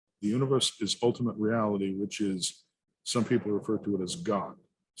The universe is ultimate reality, which is, some people refer to it as God.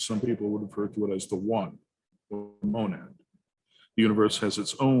 Some people would refer to it as the one, or monad. The universe has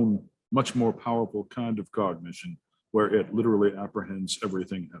its own much more powerful kind of cognition, where it literally apprehends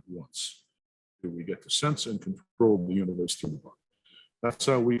everything at once. We get to sense and control the universe through the body. That's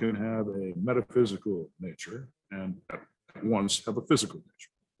how we can have a metaphysical nature and at once have a physical nature,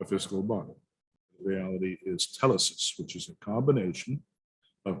 a physical body. Reality is telesis, which is a combination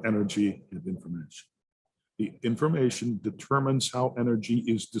of energy and information. The information determines how energy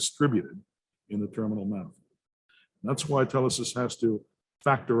is distributed in the terminal manifold. That's why telesis has to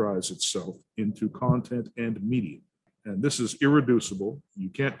factorize itself into content and medium. And this is irreducible. You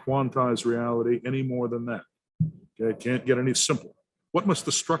can't quantize reality any more than that. Okay, it can't get any simpler. What must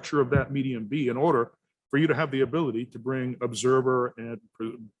the structure of that medium be in order for you to have the ability to bring observer and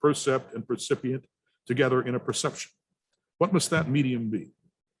percept and percipient together in a perception? What must that medium be?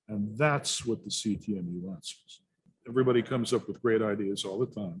 And that's what the CTMU answers. Everybody comes up with great ideas all the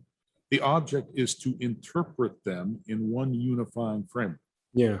time. The object is to interpret them in one unifying framework.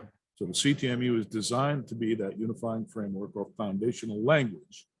 Yeah. So the CTMU is designed to be that unifying framework or foundational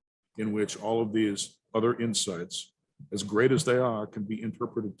language in which all of these other insights, as great as they are, can be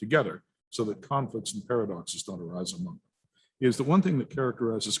interpreted together so that conflicts and paradoxes don't arise among them. Is the one thing that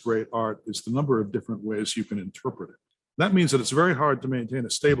characterizes great art is the number of different ways you can interpret it. That means that it's very hard to maintain a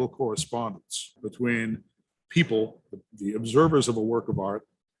stable correspondence between people, the observers of a work of art,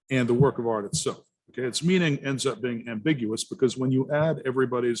 and the work of art itself. Okay, its meaning ends up being ambiguous because when you add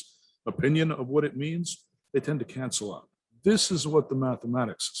everybody's opinion of what it means, they tend to cancel out. This is what the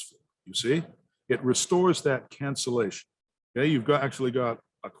mathematics is for, you see? It restores that cancellation. Okay, you've actually got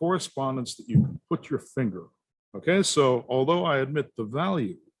a correspondence that you can put your finger on. Okay, so although I admit the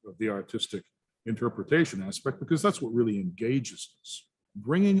value of the artistic interpretation aspect, because that's what really engages us,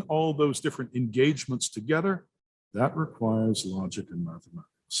 bringing all those different engagements together, that requires logic and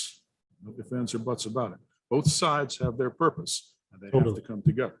mathematics. No ifs, ands, or buts about it. Both sides have their purpose, and they have to come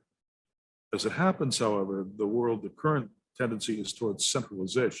together. As it happens, however, the current tendency is towards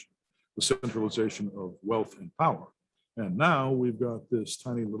centralization, the centralization of wealth and power. And now we've got this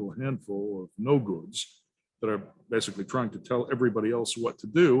tiny little handful of no-goods that are basically trying to tell everybody else what to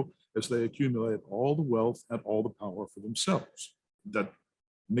do as they accumulate all the wealth and all the power for themselves. That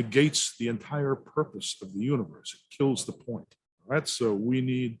negates the entire purpose of the universe. It kills the point. All right, so we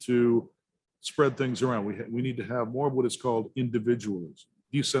need to spread things around. We need to have more of what is called individualism,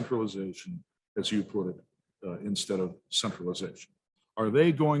 decentralization, as you put it, instead of centralization. Are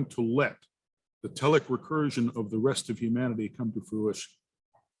they going to let the telic recursion of the rest of humanity come to fruition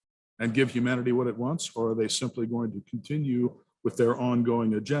and give humanity what it wants? Or are they simply going to continue with their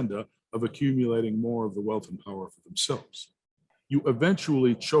ongoing agenda of accumulating more of the wealth and power for themselves? You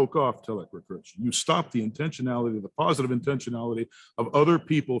eventually choke off telic recursion. You stop the intentionality, the positive intentionality of other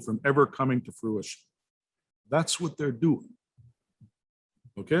people from ever coming to fruition. That's what they're doing.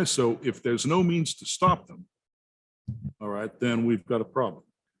 Okay, so if there's no means to stop them, all right, then we've got a problem.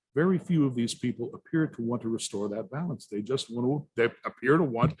 Very few of these people appear to want to restore that balance. They appear to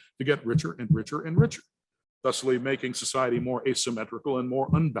want to get richer and richer and richer, thusly making society more asymmetrical and more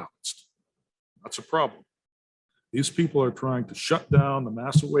unbalanced. That's a problem. These people are trying to shut down the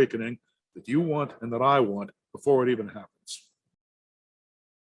mass awakening that you want and that I want before it even happens.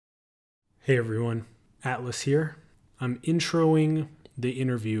 Hey everyone, Atlas here. I'm introing the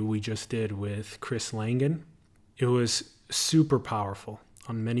interview we just did with Chris Langan. It was super powerful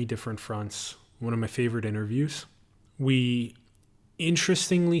on many different fronts. One of my favorite interviews. We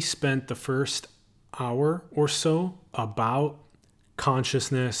interestingly spent the first hour or so about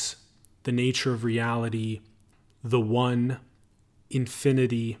consciousness, the nature of reality, the one,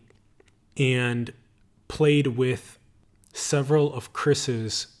 infinity, and played with several of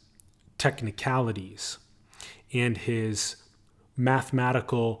Chris's technicalities and his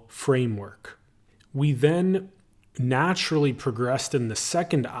mathematical framework. We then naturally progressed in the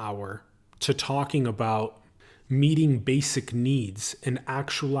second hour to talking about meeting basic needs and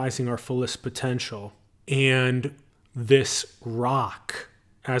actualizing our fullest potential, and this rock,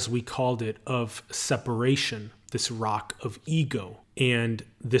 as we called it, of separation, this rock of ego, and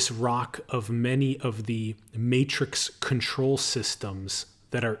this rock of many of the matrix control systems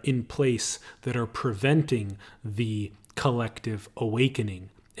that are in place that are preventing the collective awakening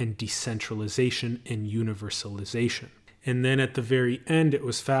and decentralization and universalization. And then at the very end, it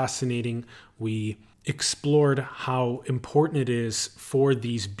was fascinating. We explored how important it is for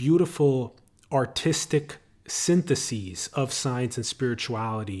these beautiful artistic syntheses of science and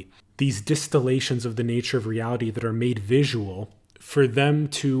spirituality, these distillations of the nature of reality that are made visual for them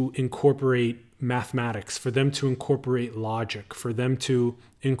to incorporate mathematics, for them to incorporate logic, for them to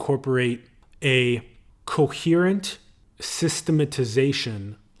incorporate a coherent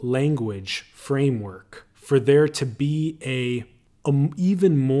systematization language framework, for there to be a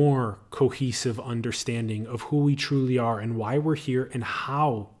even more cohesive understanding of who we truly are and why we're here and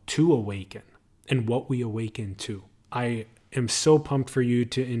how to awaken and what we awaken to. I am so pumped for you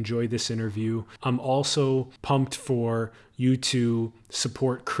to enjoy this interview. I'm also pumped for you to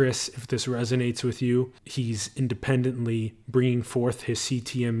support Chris if this resonates with you. He's independently bringing forth his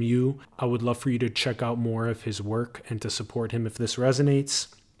CTMU. I would love for you to check out more of his work and to support him if this resonates.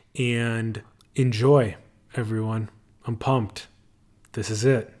 And enjoy, everyone. I'm pumped. This is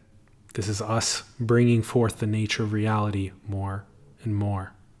it. This is us bringing forth the nature of reality more and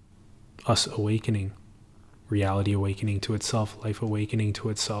more. Us awakening. Reality awakening to itself, life awakening to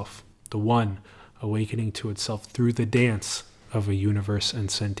itself, the one awakening to itself through the dance of a universe and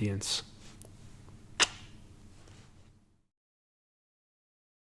sentience.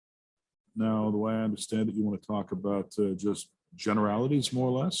 Now, the way I understand it, you want to talk about just generalities, more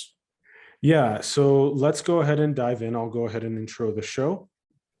or less? Yeah, so let's go ahead and dive in. I'll go ahead and intro the show.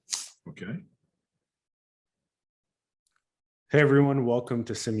 Okay. Hey, everyone. Welcome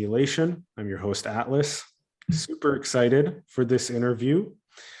to Simulation. I'm your host, Atlas. Super excited for this interview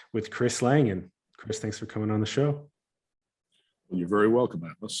with Chris Langan. Chris, thanks for coming on the show. Well, you're very welcome,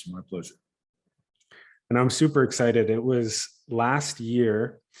 Atlas. My pleasure. And I'm super excited. It was last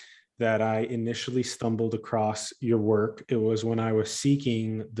year that I initially stumbled across your work. It was when I was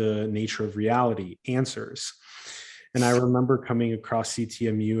seeking the nature of reality answers. And I remember coming across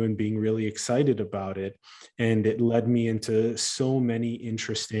CTMU and being really excited about it. And it led me into so many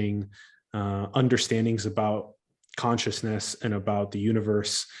interesting understandings about consciousness and about the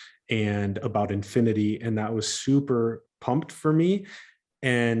universe and about infinity. And that was super pumped for me.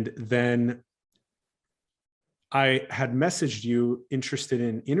 And then I had messaged you interested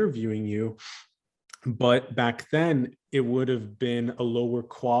in interviewing you, but back then it would have been a lower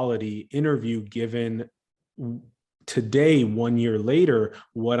quality interview given today, 1 year later,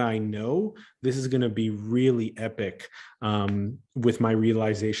 what I know. This is going to be really epic with my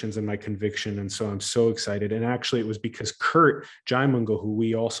realizations and my conviction. And so I'm so excited. And actually, it was because Kurt Jaimungo, who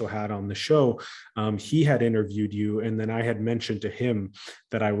we also had on the show, he had interviewed you. And then I had mentioned to him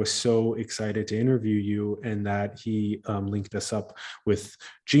that I was so excited to interview you and that he linked us up with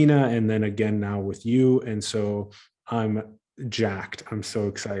Gina and then again now with you. And so I'm jacked. I'm so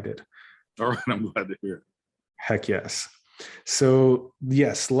excited. All right. I'm glad to hear it. Heck yes. So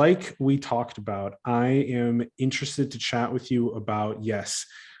yes, like we talked about, I am interested to chat with you about, yes,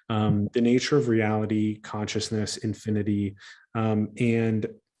 the nature of reality, consciousness, infinity. And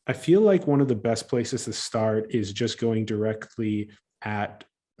I feel like one of the best places to start is just going directly at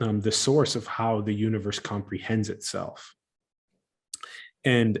the source of how the universe comprehends itself.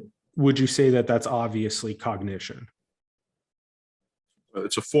 And would you say that that's obviously cognition?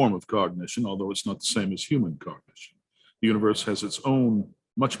 It's a form of cognition, although it's not the same as human cognition. The universe has its own,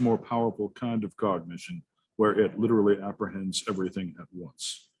 much more powerful kind of cognition where it literally apprehends everything at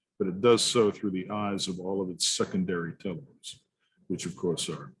once. But it does so through the eyes of all of its secondary tellers, which of course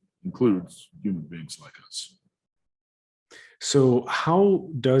includes human beings like us. So how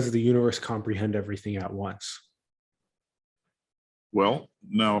does the universe comprehend everything at once? Well,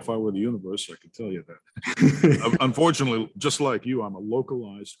 now, if I were the universe, I could tell you that. Unfortunately, just like you, I'm a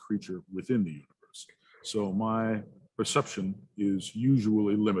localized creature within the universe. So my perception is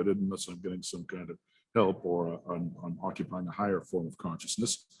usually limited unless I'm getting some kind of help or I'm occupying a higher form of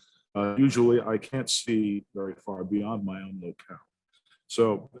consciousness. Usually, I can't see very far beyond my own locale.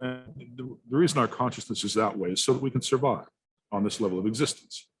 So the reason our consciousness is that way is so that we can survive on this level of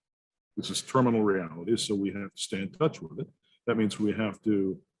existence. This is terminal reality, so we have to stay in touch with it. That means we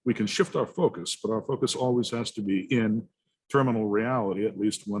can shift our focus, but our focus always has to be in terminal reality, at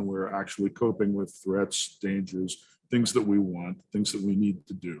least when we're actually coping with threats, dangers, things that we want, things that we need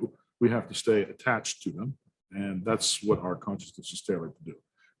to do. We have to stay attached to them, and that's what our consciousness is tailored to do.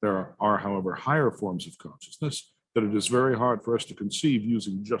 There are, however, higher forms of consciousness that it is very hard for us to conceive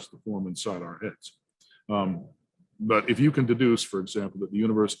using just the form inside our heads. But if you can deduce, for example, that the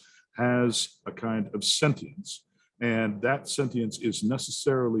universe has a kind of sentience, and that sentience is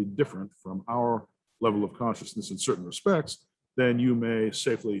necessarily different from our level of consciousness in certain respects, then you may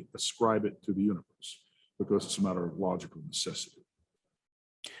safely ascribe it to the universe because it's a matter of logical necessity.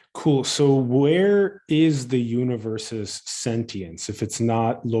 Cool. So where is the universe's sentience if it's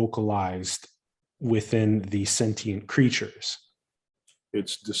not localized within the sentient creatures?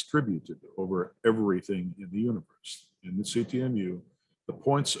 It's distributed over everything in the universe. in the CTMU, the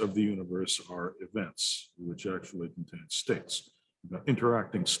points of the universe are events, which actually contain states,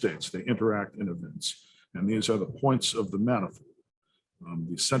 interacting states. They interact in events, and these are the points of the manifold.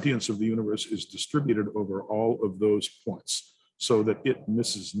 The sentience of the universe is distributed over all of those points so that it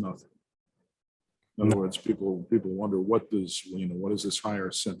misses nothing. In other words, people wonder, what is this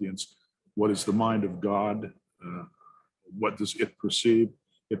higher sentience? What is the mind of God? What does it perceive?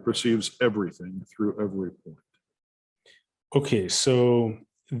 It perceives everything through every point. Okay, so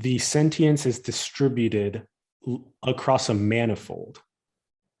the sentience is distributed across a manifold.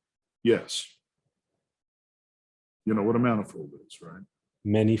 Yes. You know what a manifold is, right?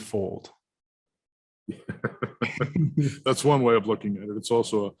 Manifold. That's one way of looking at it. It's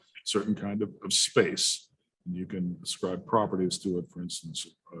also a certain kind of space. And you can ascribe properties to it. For instance,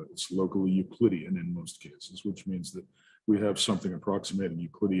 it's locally Euclidean in most cases, which means that we have something approximating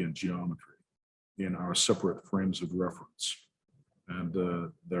Euclidean geometry in our separate frames of reference. And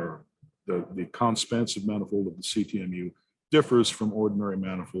the conspansive manifold of the CTMU differs from ordinary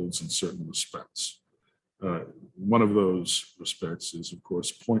manifolds in certain respects. One of those respects is, of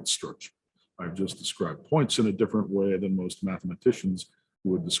course, point structure. I've just described points in a different way than most mathematicians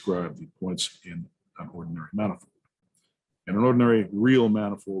would describe the points in an ordinary manifold. In an ordinary real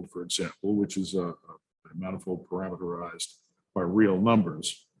manifold, for example, which is a manifold parameterized by real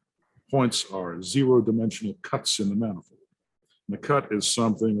numbers, points are zero-dimensional cuts in the manifold. And the cut is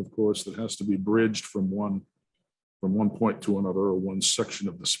something, of course, that has to be bridged from one point to another, or one section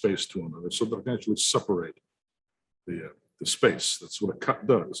of the space to another, so that it can actually separate the space. That's what a cut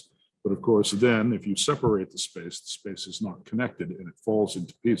does. But of course, then if you separate the space is not connected and it falls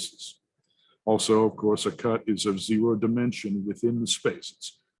into pieces. Also, of course, a cut is of zero dimension within the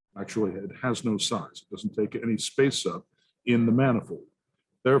space. It has no size. It doesn't take any space up in the manifold.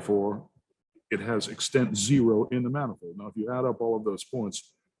 Therefore, it has extent zero in the manifold. Now, if you add up all of those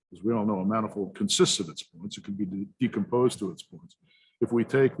points, as we all know, a manifold consists of its points. It can be decomposed to its points. If we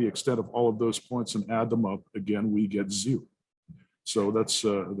take the extent of all of those points and add them up, again, we get zero. So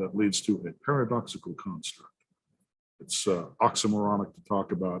that leads to a paradoxical construct. It's oxymoronic to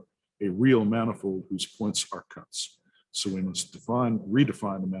talk about a real manifold whose points are cuts. So we must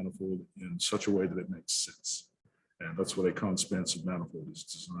redefine the manifold in such a way that it makes sense. And that's what a conspansive manifold is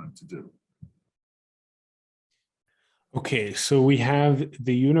designed to do. Okay, so we have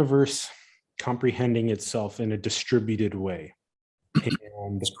the universe comprehending itself in a distributed way.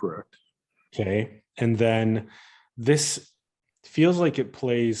 And, that's correct. Okay, and then this feels like it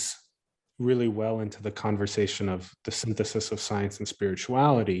plays really well into the conversation of the synthesis of science and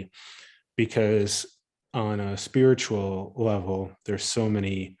spirituality, because on a spiritual level, there's so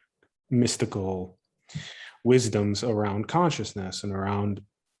many mystical wisdoms around consciousness and around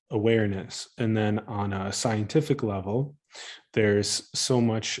awareness. And then on a scientific level, there's so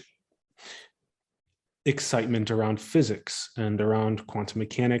much excitement around physics and around quantum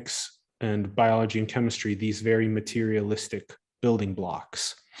mechanics and biology and chemistry, these very materialistic building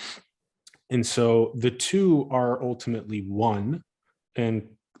blocks. And so the two are ultimately one. And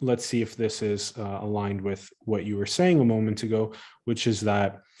let's see if this is aligned with what you were saying a moment ago, which is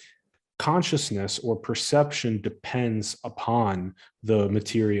that consciousness or perception depends upon the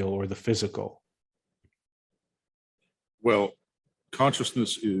material or the physical. Well,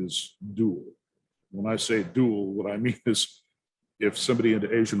 consciousness is dual. When I say dual, what I mean is, if somebody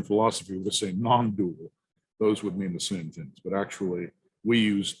into Asian philosophy were to say non-dual, those would mean the same things. But actually, we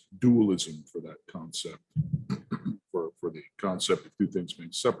use dualism for that concept, for the concept of two things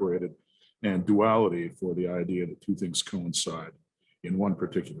being separated, and duality for the idea that two things coincide in one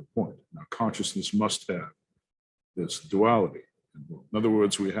particular point. Now, consciousness must have this duality. In other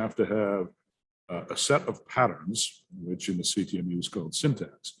words, we have to have a set of patterns, which in the CTMU is called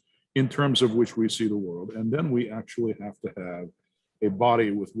syntax, in terms of which we see the world. And then we actually have to have a body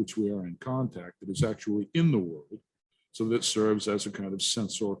with which we are in contact that is actually in the world, so that it serves as a kind of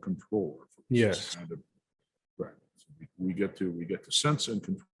sensor controller. Yes. Right. So we get to sense and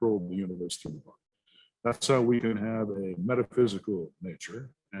control the universe through the body. That's how we can have a metaphysical nature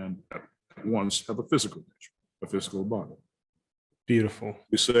and at once have a physical nature, a physical body. Beautiful.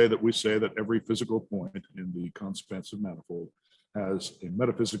 We say that every physical point in the conspansive manifold has a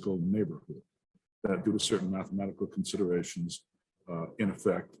metaphysical neighborhood that, due to certain mathematical considerations, in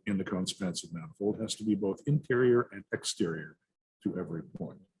effect, in the conspansive manifold, has to be both interior and exterior to every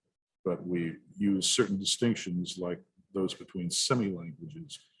point. But we use certain distinctions like those between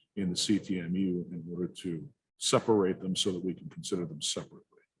semi-languages in the CTMU in order to separate them so that we can consider them separately.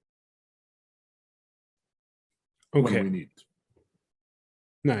 Okay. When we need to.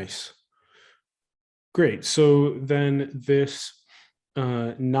 Nice. Great. So then this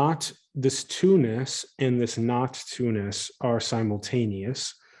two-ness and this not two-ness are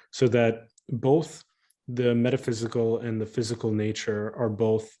simultaneous, so that both the metaphysical and the physical nature are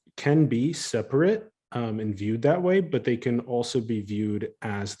both can be separate and viewed that way, but they can also be viewed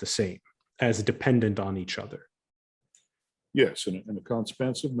as the same, as dependent on each other. Yes, in a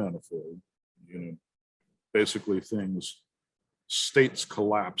conspansive manifold, basically states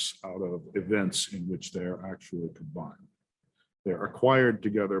collapse out of events in which they are actually combined. They're acquired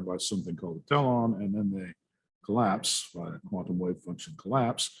together by something called a telon, and then they collapse by a quantum wave function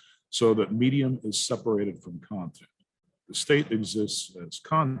collapse, so that medium is separated from content. The state exists as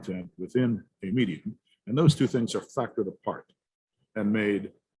content within a medium, and those two things are factored apart and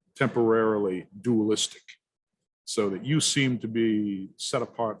made temporarily dualistic, so that you seem to be set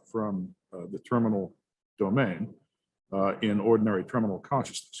apart from the terminal domain. In ordinary terminal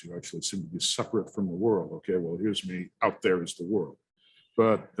consciousness, you actually seem to be separate from the world. Okay, well, here's me, out there is the world.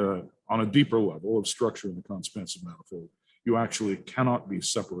 But on a deeper level of structure in the conspansive manifold, you actually cannot be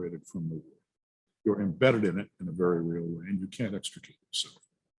separated from the world. You're embedded in it in a very real way, and you can't extricate yourself.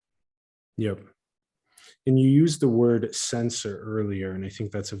 Yep. And you used the word sensor earlier, and I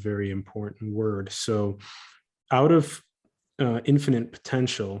think that's a very important word. So out of infinite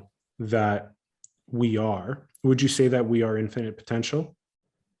potential that we are, would you say that we are infinite potential?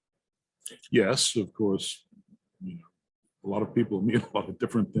 Yes, of course, a lot of people mean a lot of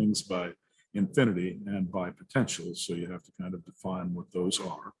different things by infinity and by potential. So you have to kind of define what those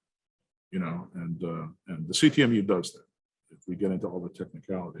are, and the CTMU does that. If we get into all the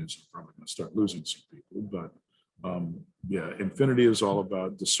technicalities, I'm probably going to start losing some people, but yeah, infinity is all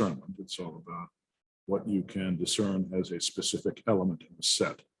about discernment. It's all about what you can discern as a specific element in a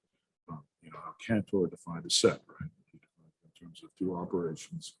set. How Cantor defined a set, right? In terms of two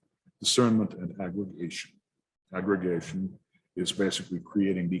operations, discernment and aggregation. Aggregation is basically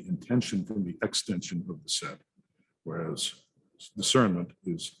creating the intention from the extension of the set, whereas discernment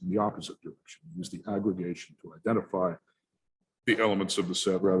is in the opposite direction. Use the aggregation to identify the elements of the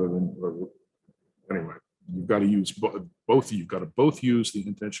set rather than, anyway, you've got to use both. You've got to both use the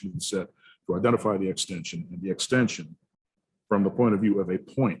intention of the set to identify the extension, and the extension from the point of view of a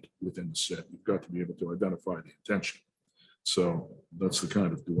point within the set, you've got to be able to identify the intention. So that's the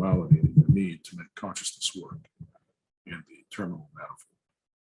kind of duality that you need to make consciousness work in the terminal manifold.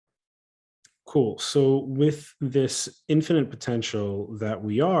 Cool. So with this infinite potential that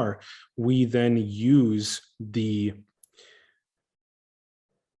we are, we then use the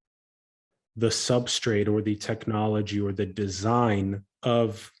substrate or the technology or the design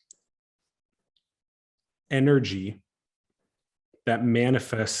of energy that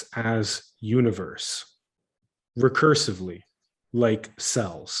manifests as universe recursively, like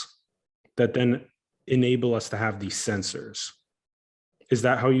cells, that then enable us to have these sensors. Is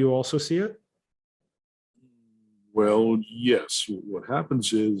that how you also see it? Well, yes. What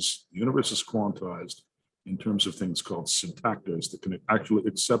happens is the universe is quantized in terms of things called syntactors that can actually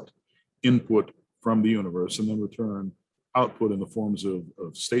accept input from the universe and then return output in the forms of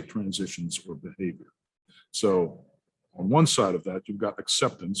state transitions or behavior. So on one side of that, you've got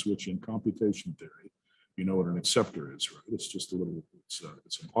acceptance, which in computation theory, you know what an acceptor is, right? It's just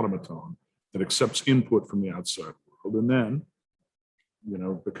it's an automaton that accepts input from the outside world, and then,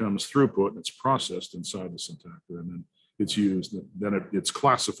 becomes throughput, and it's processed inside the syntactor, and then it's used, then it's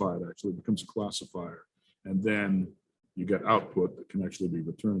classified, actually becomes a classifier, and then you get output that can actually be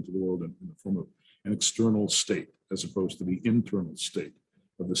returned to the world in the form of an external state, as opposed to the internal state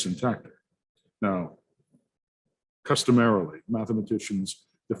of the syntactor. Now, customarily, mathematicians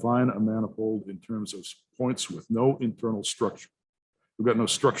define a manifold in terms of points with no internal structure. We've got no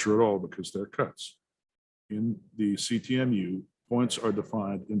structure at all because they're cuts. In the CTMU, points are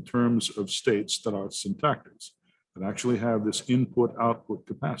defined in terms of states that are syntactors, that actually have this input-output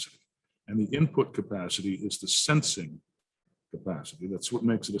capacity. And the input capacity is the sensing capacity. That's what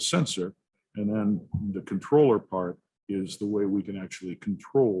makes it a sensor. And then the controller part is the way we can actually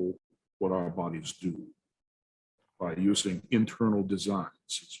control what our bodies do by using internal designs.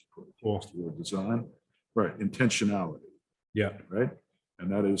 Cool. The word design, right? Intentionality. Yeah. Right.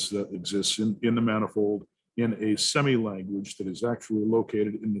 And that exists in the manifold in a semi-language that is actually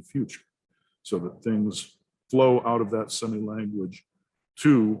located in the future, so that things flow out of that semi-language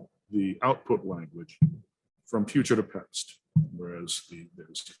to the output language from future to past, whereas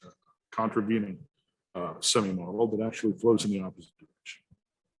there's a contravening semi-model that actually flows in the opposite direction.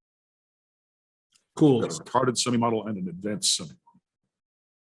 Cool. A retarded semi-model and an advanced semi-model.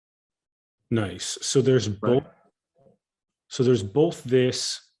 Nice. So there's both. So there's both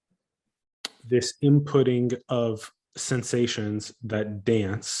this this inputting of sensations that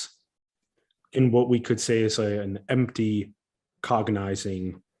dance in what we could say is an empty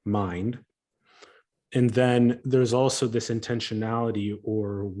cognizing mind. And then there's also this intentionality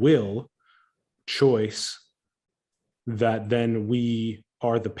or will, choice, that then we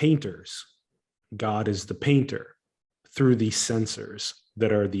are the painters. God is the painter through these sensors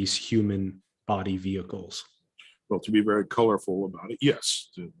that are these human body vehicles. Well, to be very colorful about it, yes,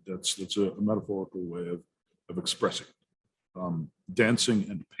 that's a metaphorical way of expressing it. Dancing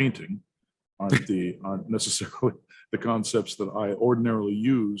and painting aren't necessarily the concepts that I ordinarily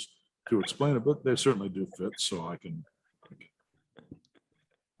use to explain it, but they certainly do fit. So I can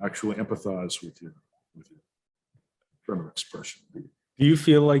actually empathize with your term of expression. Do you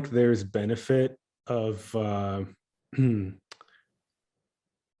feel like there's benefit of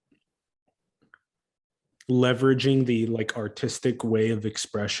leveraging the like artistic way of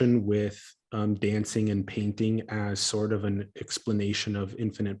expression with dancing and painting as sort of an explanation of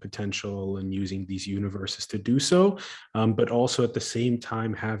infinite potential and using these universes to do so, but also at the same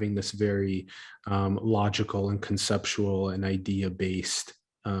time having this very logical and conceptual and idea-based,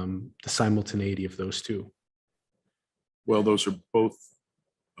 the simultaneity of those two? Well, those are both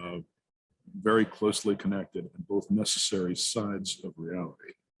very closely connected and both necessary sides of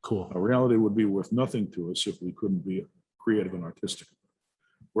reality. Cool. Reality would be worth nothing to us if we couldn't be creative and artistic.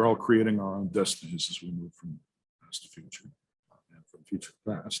 We're all creating our own destinies as we move from past to future and from future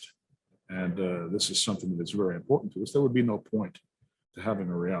to past. And this is something that's very important to us. There would be no point to having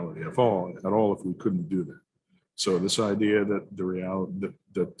a reality at all if we couldn't do that. So this idea that the reality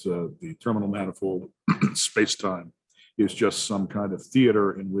that the terminal manifold space-time is just some kind of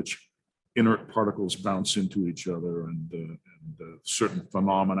theater in which inert particles bounce into each other and certain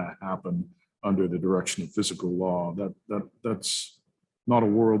phenomena happen under the direction of physical law, that's not a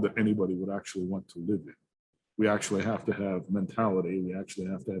world that anybody would actually want to live in. We actually have to have mentality, we actually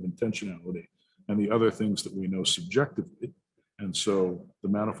have to have intentionality, and the other things that we know subjectively. And so the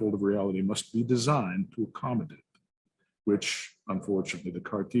manifold of reality must be designed to accommodate, which unfortunately the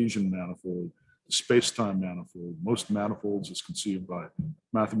Cartesian manifold, the space-time manifold, most manifolds as conceived by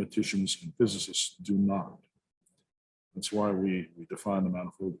mathematicians and physicists do not. That's why we define the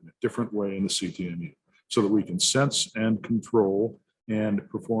manifold in a different way in the CTMU, so that we can sense and control and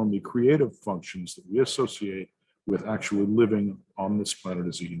perform the creative functions that we associate with actually living on this planet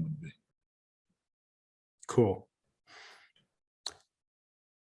as a human being. Cool.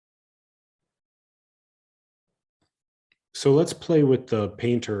 So let's play with the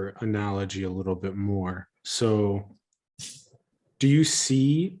painter analogy a little bit more. So do you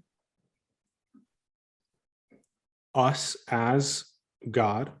see us as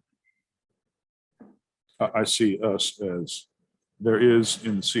God? I see us as there is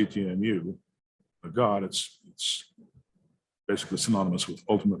in the CTMU a God. It's basically synonymous with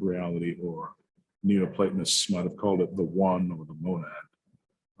ultimate reality, or Neoplatonists might have called it the one or the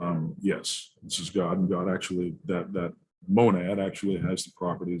monad. Yes, this is God, and God actually, that monad actually has the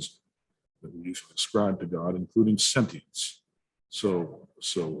properties that we usually ascribe to God, including sentience. So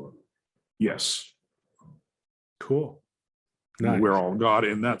yes. Cool. Nice. We're all God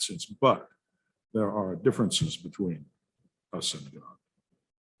in that sense, but there are differences between us and God.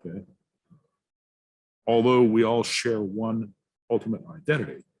 Okay. Although we all share one ultimate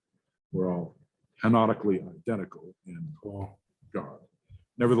identity, we're all canonically identical in God.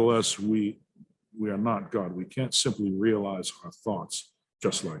 Nevertheless, we are not God. We can't simply realize our thoughts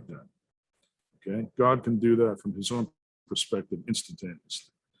just like that. Okay. God can do that from his own perspective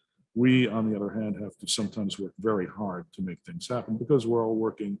instantaneously. We, on the other hand, have to sometimes work very hard to make things happen because we're all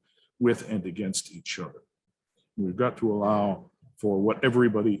working with and against each other. We've got to allow for what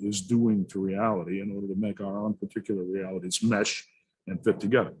everybody is doing to reality in order to make our own particular realities mesh and fit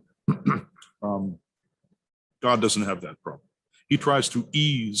together. God doesn't have that problem. He tries to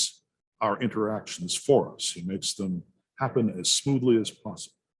ease our interactions for us. He makes them happen as smoothly as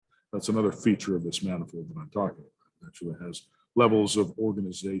possible. That's another feature of this manifold that I'm talking about. It actually has levels of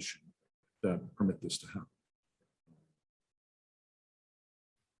organization that permit this to happen.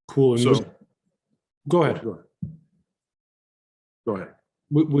 Cool. So, go ahead. Go ahead.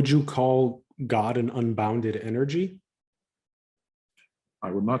 Would you call God an unbounded energy? I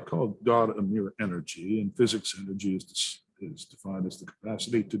would not call God a mere energy. In physics, energy is defined as the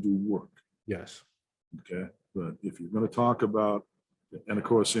capacity to do work. Yes. Okay. But if you're going to talk about, and of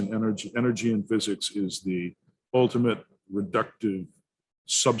course, in energy in physics is the ultimate reductive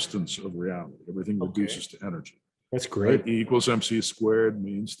substance of reality. Everything reduces to energy. That's great. Right? E equals mc squared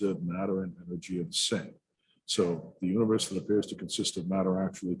means that matter and energy are the same. So the universe that appears to consist of matter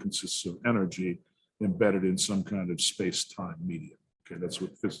actually consists of energy embedded in some kind of space-time medium. Okay, that's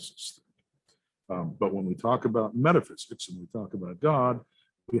what physicists think. But when we talk about metaphysics and we talk about God,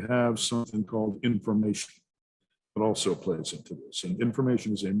 we have something called information that also plays into this. And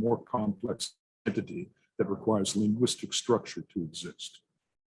information is a more complex entity that requires linguistic structure to exist.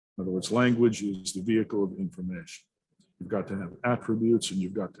 In other words, language is the vehicle of information. You've got to have attributes and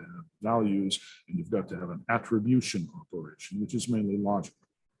you've got to have values and you've got to have an attribution operation, which is mainly logical.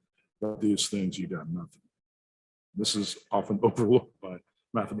 Without these things, you got nothing. This is often overlooked by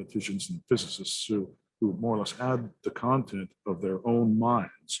mathematicians and physicists who more or less add the content of their own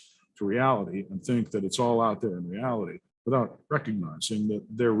minds to reality and think that it's all out there in reality without recognizing that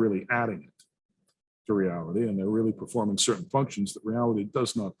they're really adding it to reality and they're really performing certain functions that reality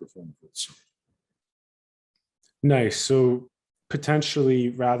does not perform for itself. Nice. So potentially,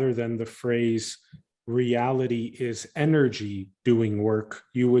 rather than the phrase reality is energy doing work,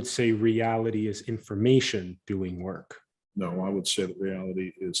 you would say reality is information doing work. No, I would say that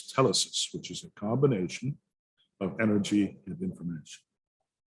reality is telesis, which is a combination of energy and information.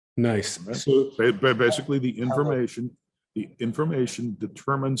 Nice. Right? So basically the information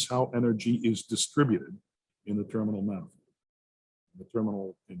determines how energy is distributed in the terminal manifold, the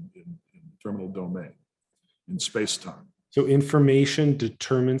terminal in terminal domain, in space-time. So information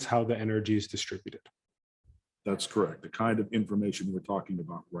determines how the energy is distributed. That's correct. The kind of information we're talking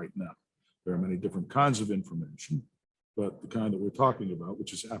about right now. There are many different kinds of information, but the kind that we're talking about,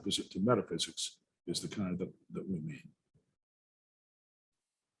 which is opposite to metaphysics, is the kind that we mean.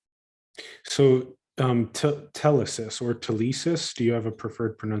 So telesis or telesis, do you have a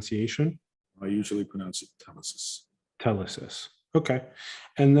preferred pronunciation? I usually pronounce it telesis. Telesis. Okay.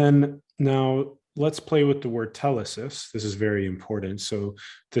 And then now let's play with the word telesis. This is very important. So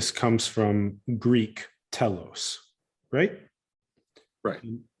this comes from Greek telos, right? Right.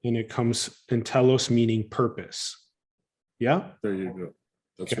 And it comes in telos meaning purpose. Yeah? There you go.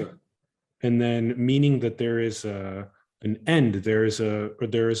 That's Okay. right. And then meaning that there is an end, there is a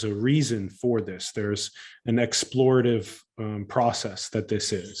reason for this. There's an explorative process that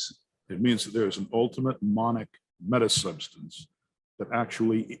this is. It means that there's an ultimate monic metasubstance that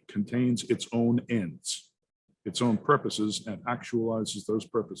actually contains its own ends, its own purposes, and actualizes those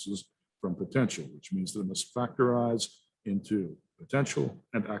purposes from potential, which means that it must factorize into potential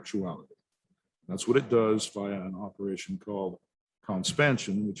and actuality. That's what it does via an operation called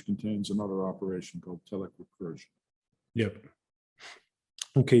conspansion, which contains another operation called telic recursion. Yep.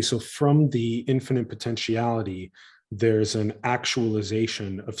 Okay, so from the infinite potentiality, there's an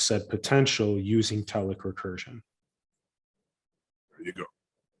actualization of said potential using telic recursion. There you go.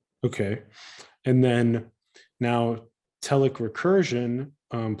 Okay, and then now telic recursion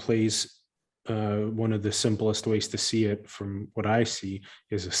plays one of the simplest ways to see it from what I see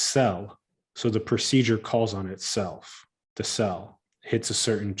is a cell. So the procedure calls on itself. The cell hits a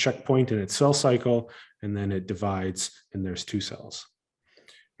certain checkpoint in its cell cycle, and then it divides, and there's two cells.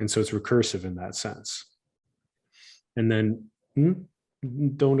 And so it's recursive in that sense. And then,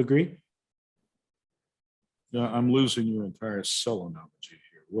 don't agree? Yeah, I'm losing your entire cell analogy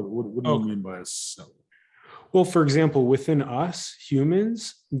here. What do you mean by a cell? Well, for example, within us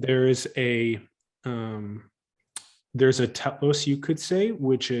humans, there's a telos, you could say,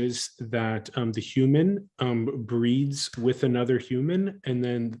 which is that the human breeds with another human and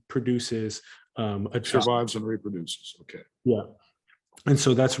then produces a child. Survives and reproduces. Okay. Yeah. And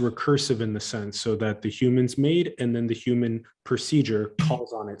so that's recursive in the sense so that the human's made and then the human procedure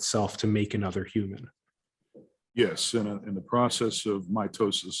calls on itself to make another human. Yes, in the process of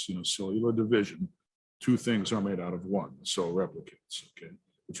mitosis, cellular division, two things are made out of one, the cell replicates, okay?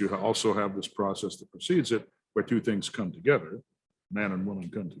 But you also have this process that precedes it where two things come together, man and woman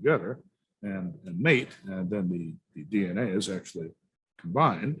come together and mate, and then the DNA is actually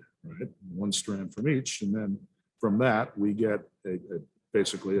combined, right? One strand from each, and then from that we get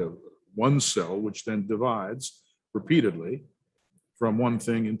basically one cell, which then divides repeatedly from one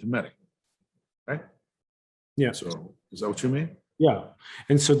thing into many, right? Yeah. So is that what you mean? Yeah.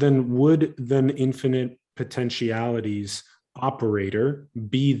 And so then would then infinite potentialities operator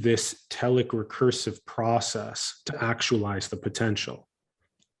be this telic recursive process to actualize the potential?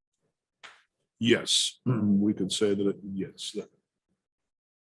 Yes, we could say that. Yes.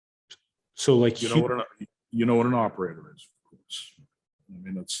 So like you know what an operator is, of course. I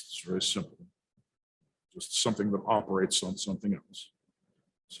mean, it's very simple. Just something that operates on something else.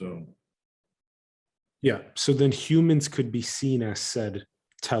 So yeah, so then humans could be seen as said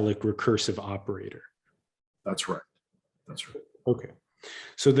telic recursive operator. That's right. That's right. Okay.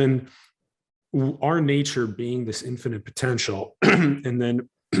 So then our nature being this infinite potential, and then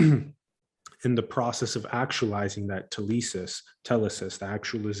in the process of actualizing that telesis, the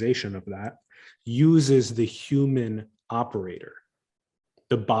actualization of that, uses the human operator,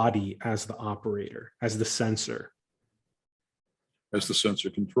 the body as the operator, as the sensor. As the sensor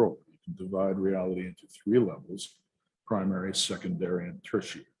control. You can divide reality into three levels: primary, secondary, and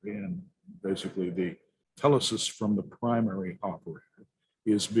tertiary. And basically the telesis from the primary operator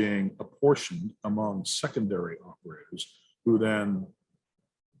is being apportioned among secondary operators, who then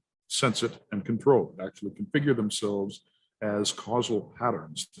sense it and control it, actually configure themselves as causal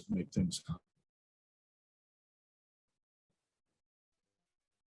patterns that make things happen.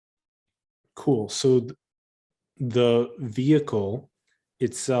 Cool. So the vehicle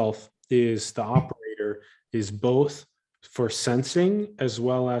itself is the operator, is both for sensing as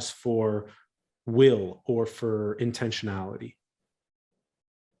well as for will or for intentionality.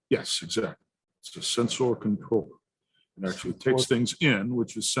 Yes, exactly. It's a sensor controller. It actually takes things in,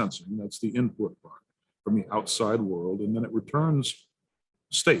 which is sensing. That's the input part from the outside world. And then it returns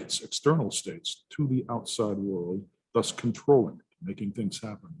states, external states, to the outside world, thus controlling it, making things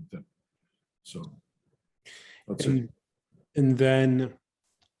happen within. So that's it. And then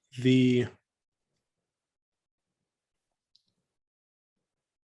the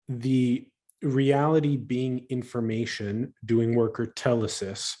reality being information doing work, or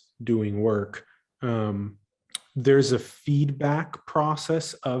telesis doing work, there's a feedback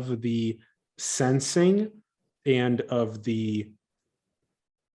process of the sensing and of the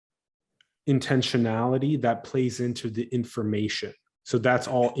intentionality that plays into the information. So that's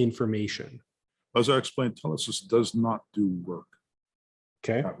all information. As I explained, telesis does not do work.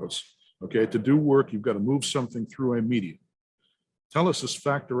 Okay. Okay, to do work, you've got to move something through a medium. Telesis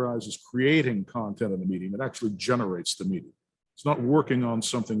factorizes creating content in the medium. It actually generates the medium. It's not working on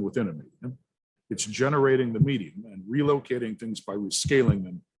something within a medium. It's generating the medium and relocating things by rescaling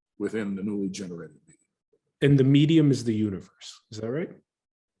them within the newly generated medium. And the medium is the universe. Is that right?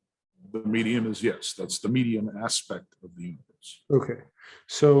 The medium is, yes, that's the medium aspect of the universe. Okay.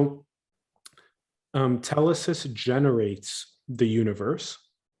 So telesis generates the universe.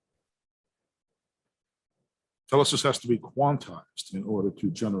 Telesis has to be quantized in order to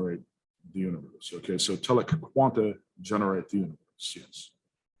generate the universe. Okay, so quanta generate the universe, yes.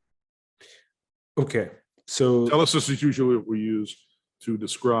 Okay, so telesis is usually what we use to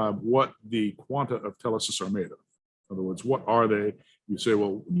describe what the quanta of telesis are made of. In other words, what are they? You say,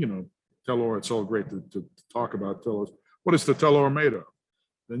 well, tellur, it's all great to talk about. Tell us, what is the tellur made of?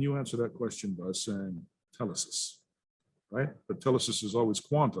 Then you answer that question by saying telesis, right? But telesis is always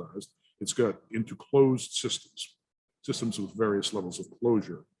quantized. It's got into closed systems with various levels of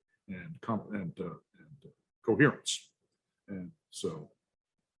closure and coherence. And so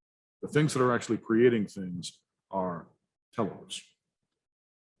the things that are actually creating things are tellers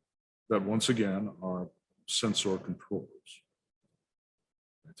that, once again, are sensor controllers.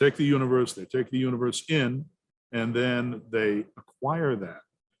 They take the universe in, and then they acquire that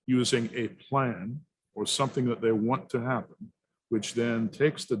using a plan or something that they want to happen, which then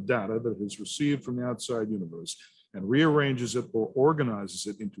takes the data that is received from the outside universe and rearranges it or organizes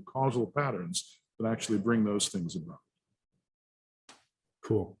it into causal patterns that actually bring those things about.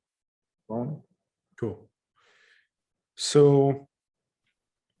 Cool. Well, cool. So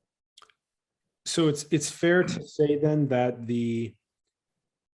it's fair to say then that the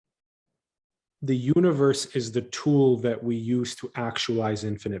universe is the tool that we use to actualize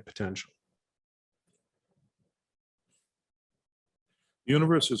infinite potential. The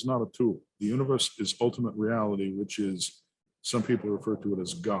universe is not a tool. The universe is ultimate reality, which is, some people refer to it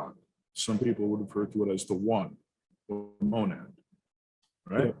as God. Some people would refer to it as the one, or monad,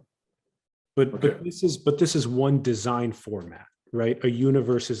 right? Yeah. But this is one design format, right? A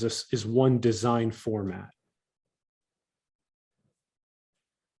universe is one design format.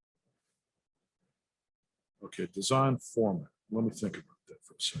 Okay, design format. Let me think about that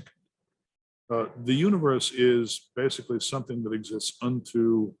for a second. The universe is basically something that exists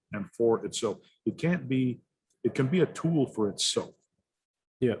unto and for itself. It can be a tool for itself.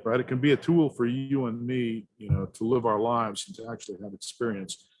 Yeah. Right. It can be a tool for you and me, to live our lives and to actually have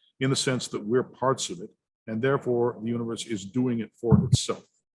experience, in the sense that we're parts of it, and therefore the universe is doing it for itself.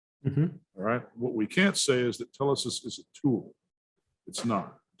 Mm-hmm. All right. What we can't say is that telesis is a tool. It's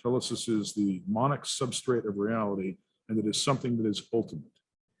not. Telesis is the monic substrate of reality, and it is something that is ultimate.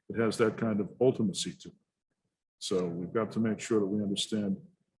 It has that kind of ultimacy to it. So we've got to make sure that we understand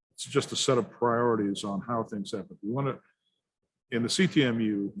it's just a set of priorities on how things happen. We want to, in the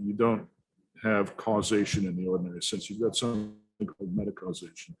CTMU, you don't have causation in the ordinary sense. You've got something called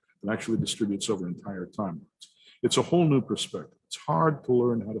metacausation that actually distributes over entire timelines. It's a whole new perspective. It's hard to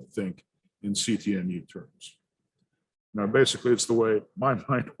learn how to think in CTMU terms. Now, basically, it's the way my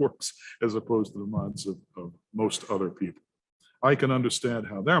mind works as opposed to the minds of most other people. I can understand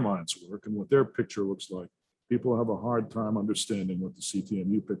how their minds work and what their picture looks like. People have a hard time understanding what the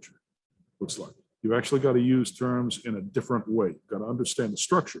CTMU picture looks like. You've actually got to use terms in a different way. You've got to understand the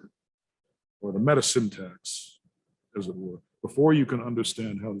structure or the meta syntax, as it were, before you can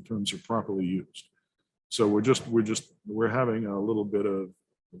understand how the terms are properly used. So we're having a little bit of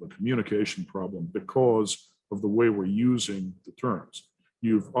a communication problem because of the way we're using the terms.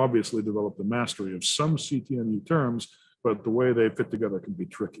 You've obviously developed the mastery of some CTMU terms, but the way they fit together can be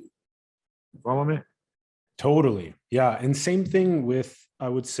tricky. You follow me? Totally. Yeah. And same thing with, I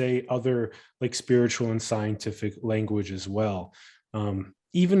would say, other like spiritual and scientific language as well.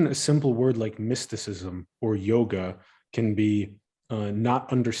 Even a simple word like mysticism or yoga can be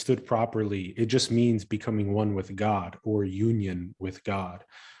not understood properly. It just means becoming one with God or union with God.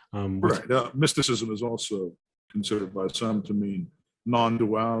 Right. Mysticism is also considered by some to mean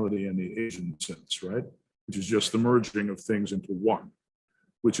non-duality in the Asian sense, right? Which is just the merging of things into one,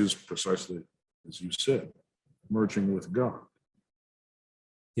 which is precisely, as you said, merging with God.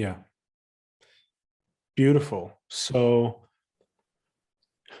 Yeah. Beautiful. So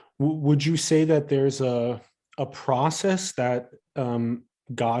would you say that there's a process that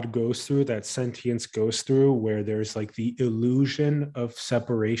God goes through, that sentience goes through, where there's like the illusion of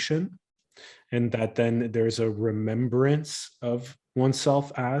separation, and that then there's a remembrance of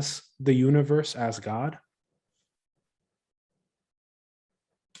oneself as the universe, as God?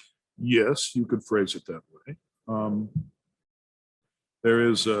 Yes, you could phrase it that way. There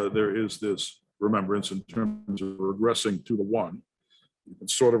is this remembrance in terms of regressing to the one. You can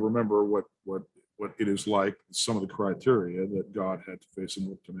sort of remember what it is like, some of the criteria that God had to face in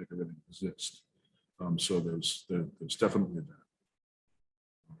order to make everything exist. So there's definitely that.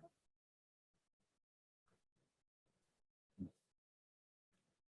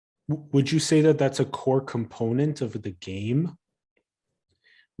 Would you say that that's a core component of the game?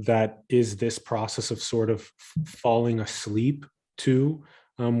 That is this process of sort of falling asleep to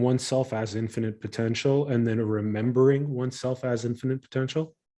oneself as infinite potential and then remembering oneself as infinite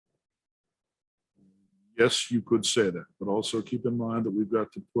potential? Yes, you could say that, but also keep in mind that we've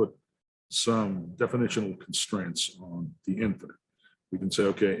got to put some definitional constraints on the infinite. We can say,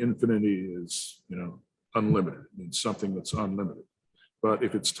 okay, infinity is, unlimited. It means something that's unlimited. But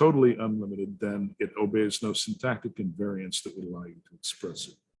if it's totally unlimited, then it obeys no syntactic invariance that would allow you to express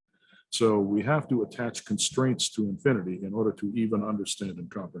it. So we have to attach constraints to infinity in order to even understand and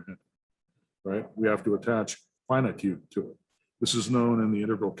comprehend it, right? We have to attach finitude to it. This is known in the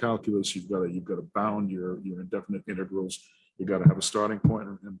integral calculus. You've got to bound your indefinite integrals. You've got to have a starting point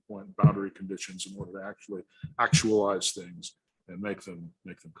and end point, boundary conditions in order to actually actualize things and make them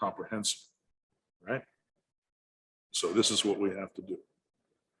comprehensible, right? So this is what we have to do.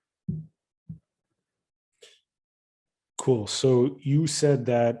 Cool. So you said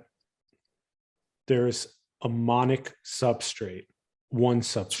that there's a monic substrate, one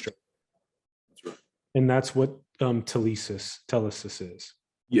substrate. That's right. And that's what telesis is.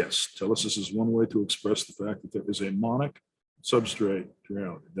 Yes, telesis is one way to express the fact that there is a monic substrate to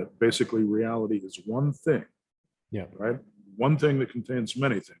reality, that basically reality is one thing. Yeah. Right? One thing that contains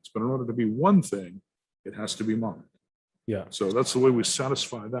many things, but in order to be one thing, it has to be monic. Yeah. So that's the way we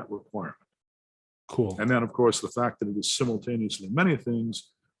satisfy that requirement. Cool. And then, of course, the fact that it is simultaneously many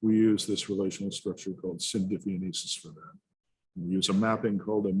things, we use this relational structure called syndifionesis for that. We use a mapping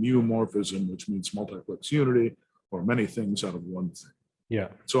called a mu morphism, which means multiplex unity, or many things out of one thing. Yeah.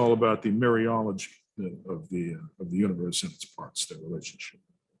 It's all about the mereology of the universe and its parts, their relationship.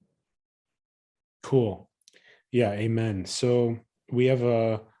 Cool. Yeah, amen. So we have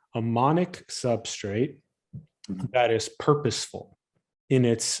a monic substrate that is purposeful in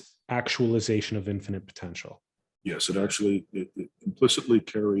its actualization of infinite potential. Yes, it implicitly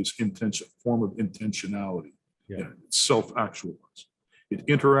carries intention, form of intentionality. Yeah. It's self-actualized. It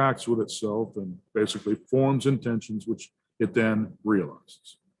interacts with itself and basically forms intentions, which it then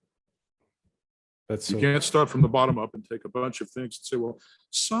realizes. You can't start from the bottom up and take a bunch of things and say, well,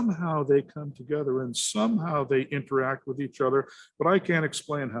 somehow they come together and somehow they interact with each other, but I can't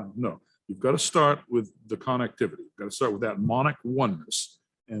explain how. No, you've got to start with the connectivity. You've got to start with that monic oneness,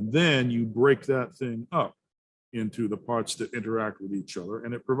 and then you break that thing up into the parts that interact with each other,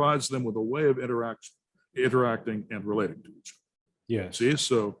 and it provides them with a way of interacting and relating to each other. Yeah. See,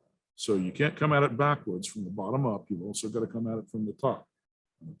 so you can't come at it backwards from the bottom up. You've also got to come at it from the top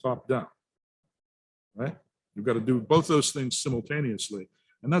down. Right? You've got to do both those things simultaneously.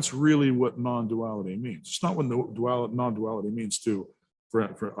 And that's really what non-duality means. It's not what non-duality means for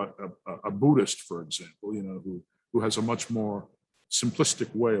a Buddhist, for example, who has a much more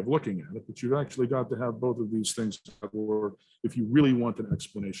simplistic way of looking at it, but you've actually got to have both of these things at work if you really want an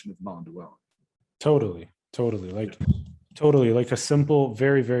explanation of non-duality. Totally. Like a simple,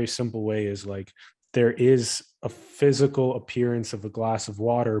 very, very simple way is like, there is a physical appearance of a glass of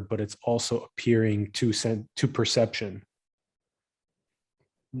water, but it's also appearing to perception.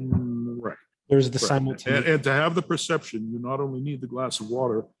 Right. There's the simultaneous. And to have the perception, you not only need the glass of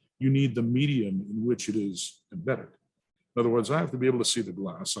water, you need the medium in which it is embedded. In other words, I have to be able to see the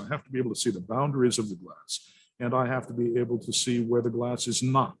glass. I have to be able to see the boundaries of the glass. And I have to be able to see where the glass is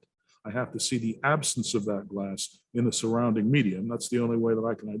not. I have to see the absence of that glass in the surrounding medium. That's the only way that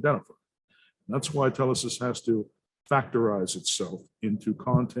I can identify. And that's why telesis has to factorize itself into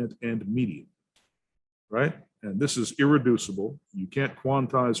content and medium, right? And this is irreducible. You can't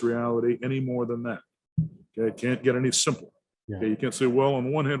quantize reality any more than that. Okay, it can't get any simpler. Yeah. Okay, you can't say, well, on the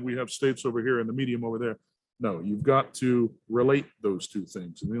one hand, we have states over here and the medium over there. No, you've got to relate those two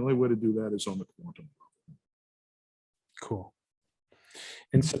things. And the only way to do that is on the quantum level. Cool.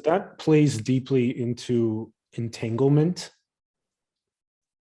 And so that plays deeply into entanglement,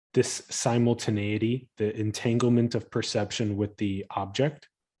 this simultaneity, the entanglement of perception with the object.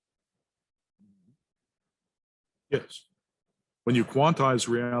 Yes. When you quantize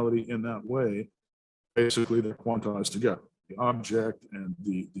reality in that way, basically they're quantized together. The object and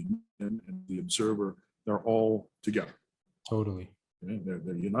the observer, they're all together. Totally. Okay?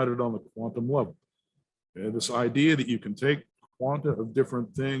 They're united on the quantum level. Okay? This idea that you can take quanta of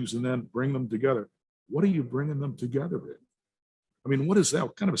different things and then bring them together. What are you bringing them together in? I mean, what is that?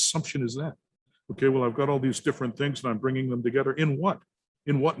 What kind of assumption is that? Okay, well, I've got all these different things and I'm bringing them together. In what?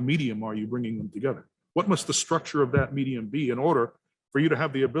 In what medium are you bringing them together? What must the structure of that medium be in order for you to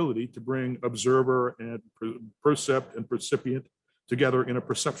have the ability to bring observer and percept and percipient together in a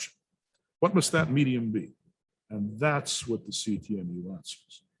perception? What must that medium be? And that's what the CTMU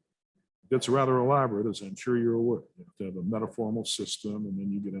answers. It gets rather elaborate, as I'm sure you're aware. You have to have a metaformal system, and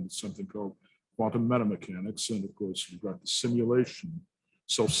then you get into something called quantum metamechanics. And of course, you've got the simulation,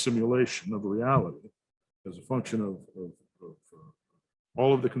 self-simulation of reality as a function of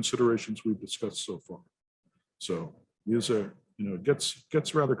all of the considerations we've discussed so far. So these are, it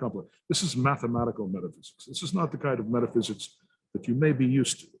gets rather complex. This is mathematical metaphysics. This is not the kind of metaphysics that you may be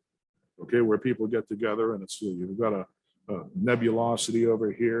used to, okay, where people get together and it's, you've got a nebulosity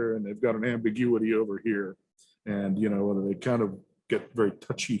over here and they've got an ambiguity over here. And, they kind of get very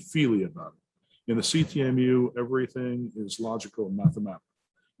touchy-feely about it. In the CTMU, everything is logical and mathematical.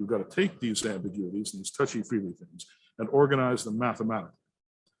 You've got to take these ambiguities, these touchy-feely things, and organize them mathematically.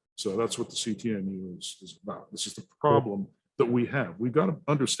 So that's what the CTMU is about. This is the problem that we have. We've got to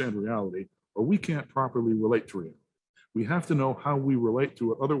understand reality, or we can't properly relate to reality. We have to know how we relate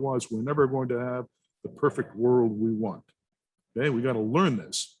to it. Otherwise, we're never going to have the perfect world we want. Okay, we got to learn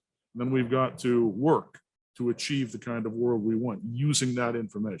this. And then we've got to work to achieve the kind of world we want using that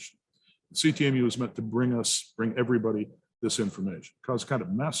information. The CTMU is meant to bring everybody this information, cause kind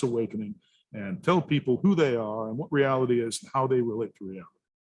of mass awakening and tell people who they are and what reality is and how they relate to reality.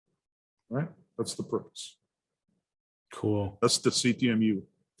 Right? That's the purpose. Cool. That's the CTMU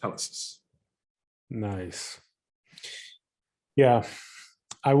telesis. Nice. Yeah,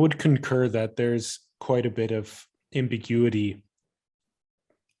 I would concur that there's quite a bit of ambiguity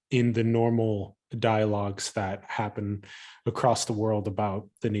in the normal dialogues that happen across the world about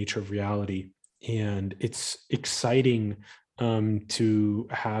the nature of reality. And it's exciting to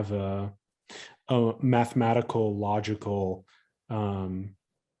have a mathematical, logical,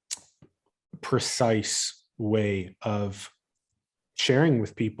 precise way of sharing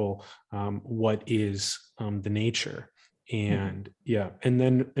with people what is the nature. And and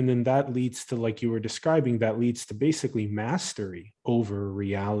then that leads to, like you were describing, that leads to basically mastery over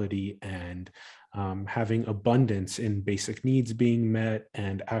reality and having abundance in basic needs being met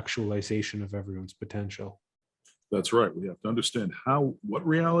and actualization of everyone's potential. That's right. We have to understand what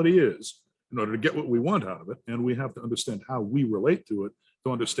reality is in order to get what we want out of it. And we have to understand how we relate to it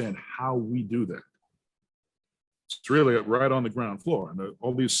to understand how we do that. It's really right on the ground floor. And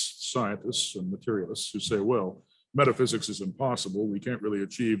all these scientists and materialists who say, well, metaphysics is impossible, we can't really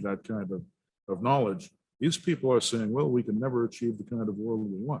achieve that kind of knowledge. These people are saying, well, we can never achieve the kind of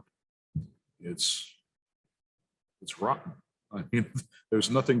world we want. It's rotten. I mean, there's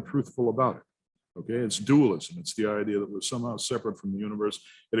nothing truthful about it. Okay, it's dualism. It's the idea that we're somehow separate from the universe.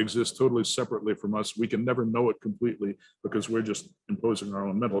 It exists totally separately from us. We can never know it completely because we're just imposing our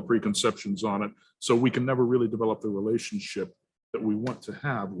own mental preconceptions on it. So we can never really develop the relationship that we want to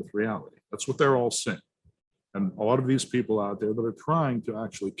have with reality. That's what they're all saying. And a lot of these people out there that are trying to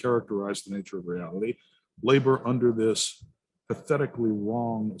actually characterize the nature of reality labor under this pathetically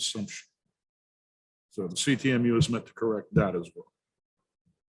wrong assumption. So the CTMU is meant to correct that as well.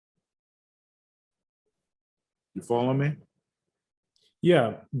 You follow me?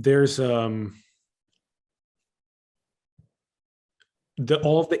 Yeah, there's all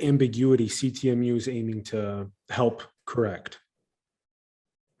of the ambiguity CTMU is aiming to help correct.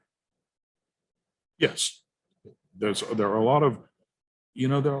 Yes. There are a lot of,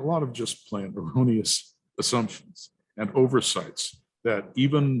 there are a lot of just plain erroneous assumptions and oversights that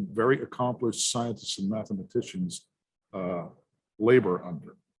even very accomplished scientists and mathematicians labor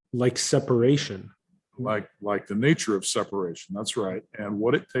under. Like separation. Like the nature of separation, that's right, and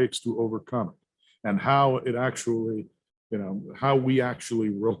what it takes to overcome it, and how it actually, how we actually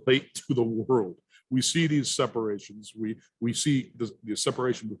relate to the world. We see these separations, we see the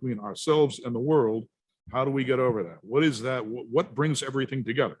separation between ourselves and the world. How do we get over that? What is that? What brings everything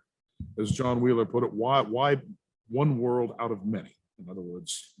together? As John Wheeler put it, why one world out of many? In other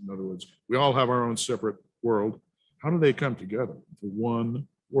words, we all have our own separate world. How do they come together into one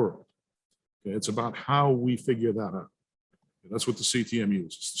world? Okay, it's about how we figure that out. That's what the CTMU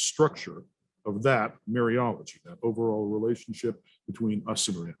is. It's the structure of that mereology, that overall relationship between us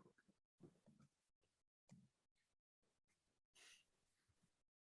and reality.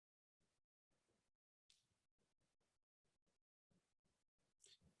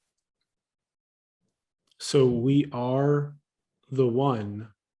 So we are the one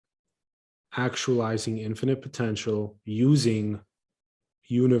actualizing infinite potential using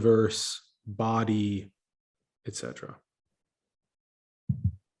universe, body, etc.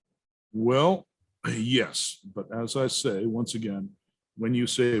 Well, yes, but as I say, once again, when you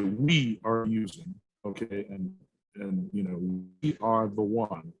say we are using, okay, and we are the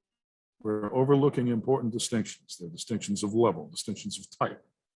one, we're overlooking important distinctions. They're distinctions of level, distinctions of type,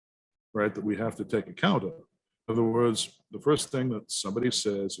 right, that we have to take account of. In other words, the first thing that somebody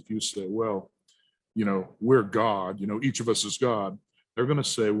says, if you say, well, we're God, each of us is God, they're going to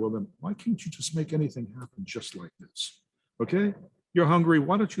say, well, then why can't you just make anything happen just like this? Okay? You're hungry.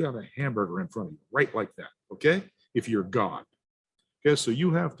 Why don't you have a hamburger in front of you right like that? Okay? If you're God. Okay, so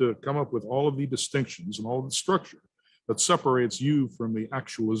you have to come up with all of the distinctions and all of the structure that separates you from the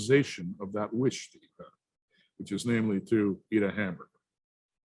actualization of that wish that you have, which is namely to eat a hamburger.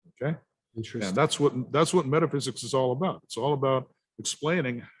 Okay? Interesting. And that's what metaphysics is all about. It's all about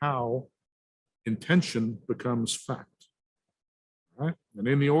explaining how intention becomes fact. Right? And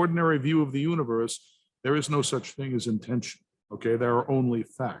in the ordinary view of the universe, there is no such thing as intention. Okay, there are only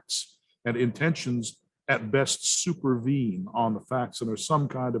facts, and intentions at best supervene on the facts and are some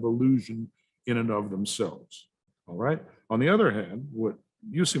kind of illusion in and of themselves. All right. On the other hand, what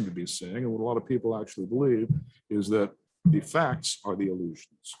you seem to be saying, and what a lot of people actually believe, is that the facts are the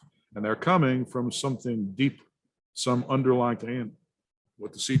illusions, and they're coming from something deeper, some underlying thing.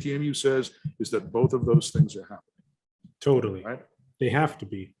 What the CTMU says is that both of those things are happening. Totally. Right? They have to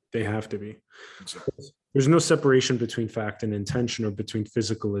be. They have to be. Exactly. There's no separation between fact and intention, or between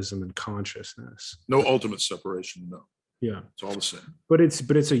physicalism and consciousness. No ultimate separation, no. Yeah. It's all the same. But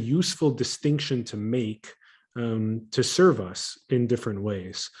it's a useful distinction to make to serve us in different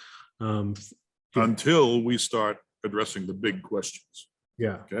ways. Until we start addressing the big questions.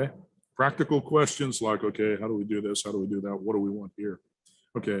 Yeah. Okay. Practical questions like, okay, how do we do this? How do we do that? What do we want here?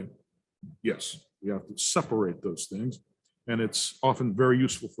 Okay. Yes, we have to separate those things. And it's often very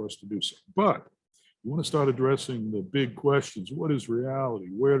useful for us to do so. But you want to start addressing the big questions. What is reality?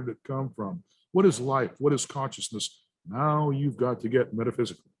 Where did it come from? What is life? What is consciousness? Now you've got to get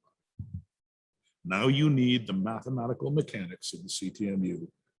metaphysical. Now you need the mathematical mechanics of the CTMU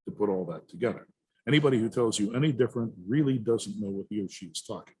to put all that together. Anybody who tells you any different really doesn't know what he or she is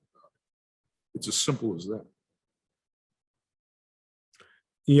talking about. It's as simple as that.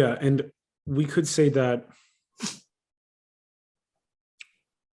 Yeah, and we could say that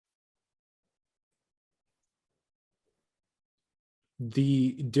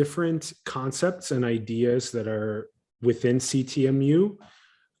the different concepts and ideas that are within CTMU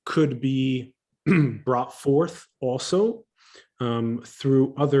could be brought forth also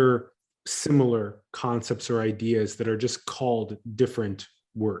through other similar concepts or ideas that are just called different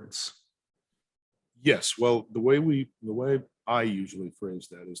words. Yes, well, the way I usually phrase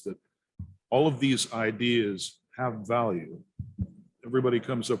that is that all of these ideas have value. Everybody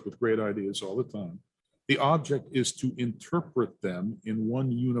comes up with great ideas all the time. The object is to interpret them in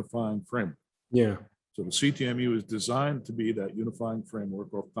one unifying framework. Yeah. So the CTMU is designed to be that unifying framework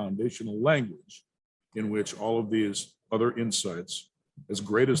or foundational language in which all of these other insights, as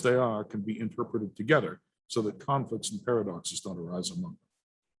great as they are, can be interpreted together so that conflicts and paradoxes don't arise among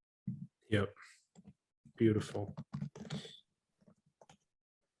them. Yep. Beautiful.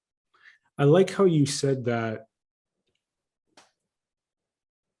 I like how you said that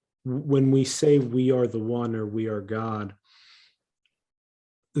when we say we are the one or we are God,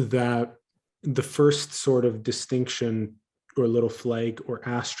 that the first sort of distinction or little flag or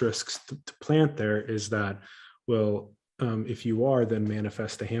asterisks to plant there is that, well, if you are, then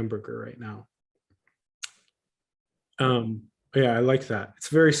manifest a hamburger right now. Yeah, I like that.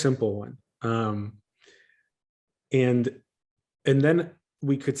 It's a very simple one. And then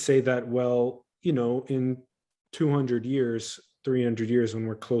we could say that, well, in 200 years, 300 years, when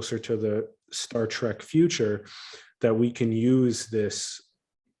we're closer to the Star Trek future, that we can use this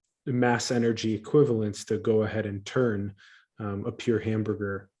mass energy equivalence to go ahead and turn a pure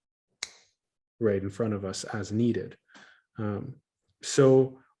hamburger right in front of us as needed.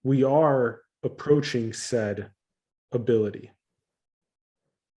 So we are approaching said ability.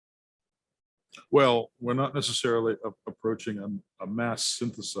 Well, we're not necessarily approaching a mass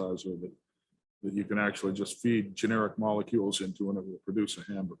synthesizer that you can actually just feed generic molecules into and it will produce a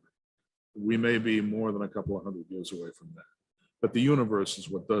hamburger. We may be more than a couple of hundred years away from that. But the universe is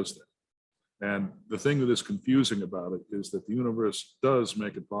what does that. And the thing that is confusing about it is that the universe does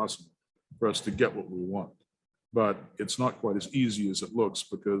make it possible for us to get what we want. But it's not quite as easy as it looks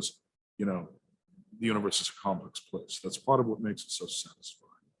because, the universe is a complex place. That's part of what makes it so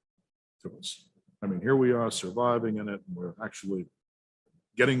satisfying to us. I mean, here we are surviving in it, and we're actually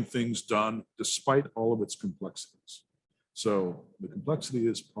getting things done despite all of its complexities. So the complexity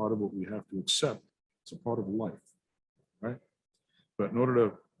is part of what we have to accept. It's a part of life, right? But in order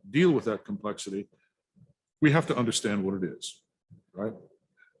to deal with that complexity, we have to understand what it is, right?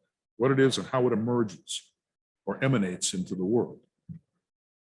 What it is and how it emerges or emanates into the world.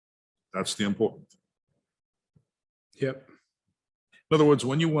 That's the important thing. Yep. In other words,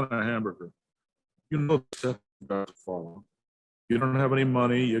 when you want a hamburger, you know the steps you got to follow. You don't have any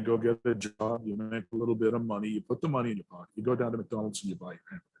money, you go get a job, you make a little bit of money, you put the money in your pocket, you go down to McDonald's and you buy your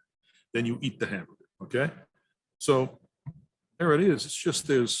hamburger. Then you eat the hamburger, okay? So there it is. It's just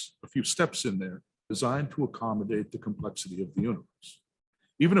there's a few steps in there designed to accommodate the complexity of the universe.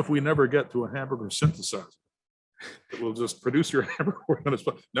 Even if we never get to a hamburger synthesizer, it will just produce your hamburger on its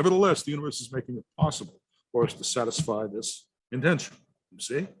own. Nevertheless, the universe is making it possible for us to satisfy this intention, you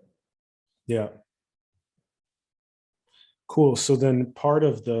see? Yeah. Cool. So then part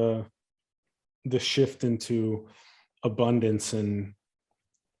of the shift into abundance and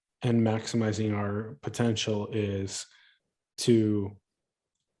maximizing our potential is to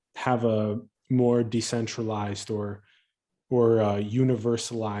have a more decentralized or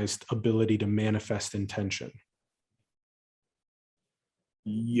universalized ability to manifest intention.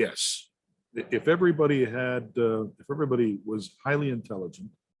 Yes. If everybody was highly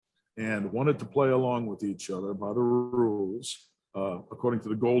intelligent and wanted to play along with each other by the rules, according to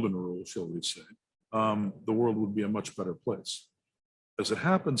the golden rule, shall we say, the world would be a much better place. As it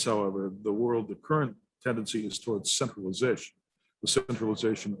happens, however, the current tendency is towards centralization, the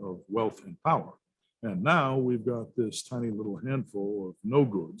centralization of wealth and power. And now we've got this tiny little handful of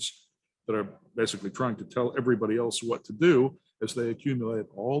no-goods that are basically trying to tell everybody else what to do as they accumulate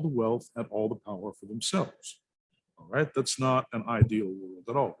all the wealth and all the power for themselves. All right, that's not an ideal world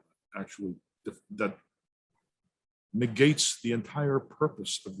at all. Actually, that negates the entire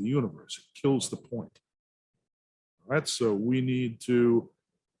purpose of the universe. It kills the point. All right, so we need to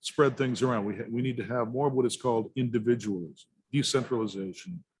spread things around. We need to have more of what is called individualism,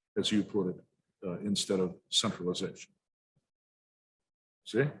 decentralization, as you put it, instead of centralization.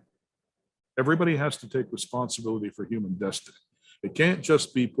 See? Everybody has to take responsibility for human destiny. It can't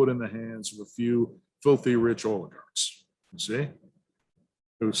just be put in the hands of a few filthy rich oligarchs, you see?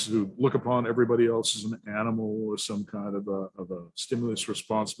 Who look upon everybody else as an animal or some kind of a stimulus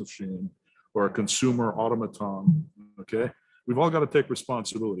response machine or a consumer automaton, okay? We've all got to take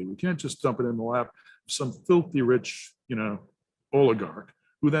responsibility. We can't just dump it in the lap of some filthy rich, oligarch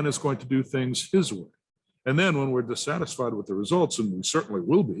who then is going to do things his way. And then when we're dissatisfied with the results, and we certainly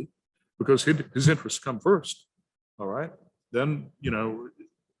will be, because his interests come first, all right? Then,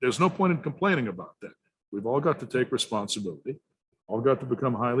 there's no point in complaining about that. We've all got to take responsibility, all got to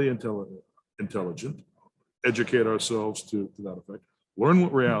become highly intelligent, educate ourselves to that effect, Learn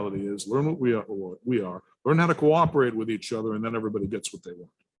what reality is, learn what we are, learn how to cooperate with each other, and then everybody gets what they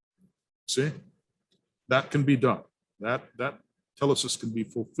want. See? That can be done. That telesis can be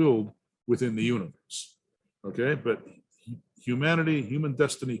fulfilled within the universe. Okay, but humanity, human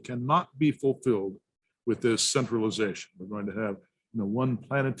destiny cannot be fulfilled with this centralization. We're going to have, one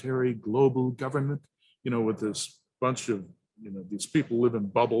planetary global government, with this bunch of, these people live in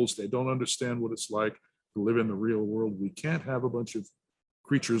bubbles. They don't understand what it's like to live in the real world. We can't have a bunch of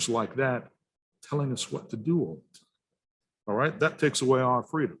creatures like that telling us what to do all the time. All right, that takes away our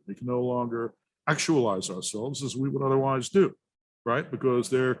freedom. We can no longer actualize ourselves as we would otherwise do, right? Because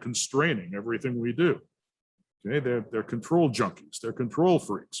they're constraining everything we do. Okay, they're control junkies, they're control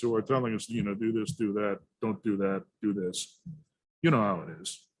freaks who are telling us, do this, do that, don't do that, do this. You know how it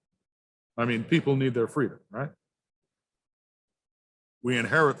is. I mean, people need their freedom, right? We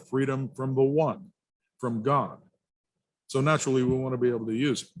inherit freedom from the one, from God. So naturally, we want to be able to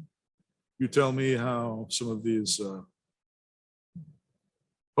use it. You tell me how some of these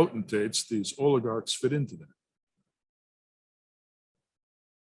potentates, these oligarchs, fit into that.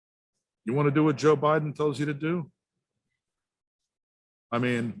 You want to do what Joe Biden tells you to do? I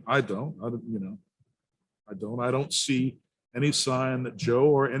mean, I don't see any sign that Joe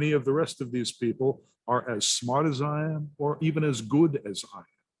or any of the rest of these people are as smart as I am or even as good as I am.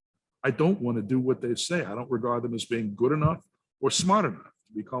 I don't want to do what they say. I don't regard them as being good enough or smart enough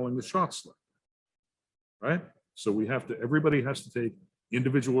to be calling the shots like that, right? So everybody has to take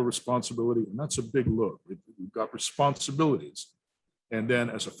individual responsibility, and that's a big load. We've got responsibilities. And then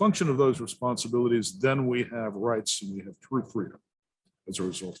as a function of those responsibilities, then we have rights and we have true freedom as a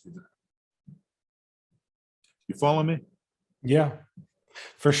result of that. You follow me? Yeah,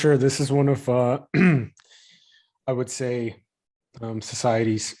 for sure. This is one of, I would say,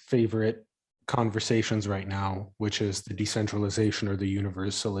 society's favorite conversations right now, which is the decentralization or the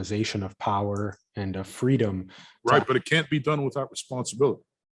universalization of power and of freedom. Right, but it can't be done without responsibility.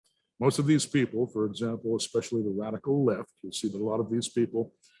 Most of these people, for example, especially the radical left, you'll see that a lot of these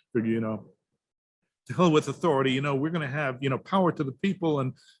people figure, to hell with authority, we're going to have, power to the people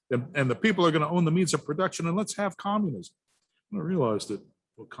and the people are going to own the means of production, and let's have communism. And I realized that,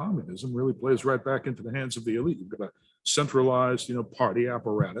 communism really plays right back into the hands of the elite. You've got a centralized, party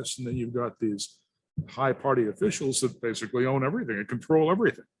apparatus, and then you've got these high party officials that basically own everything and control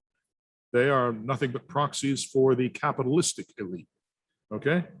everything. They are nothing but proxies for the capitalistic elite.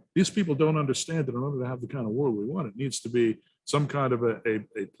 Okay, these people don't understand that in order to have the kind of world we want, it needs to be some kind of a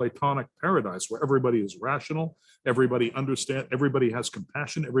Platonic paradise where everybody is rational, everybody understands, everybody has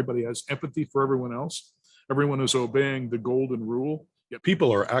compassion, everybody has empathy for everyone else, everyone is obeying the golden rule. Yet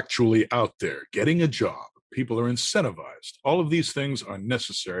people are actually out there getting a job. People are incentivized. All of these things are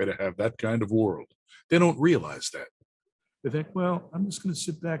necessary to have that kind of world. They don't realize that. They think, well, I'm just going to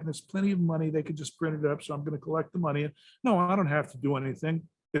sit back and there's plenty of money. They could just print it up. So I'm going to collect the money. And no, I don't have to do anything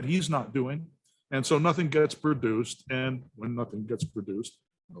that he's not doing. And so nothing gets produced. And when nothing gets produced,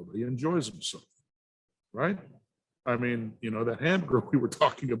 nobody enjoys himself. Right? I mean, that hamburger we were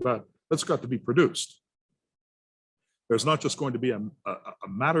talking about, that's got to be produced. There's not just going to be a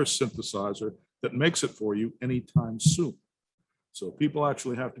matter synthesizer that makes it for you anytime soon. So people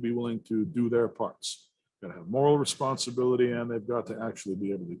actually have to be willing to do their parts. Got to have moral responsibility, and they've got to actually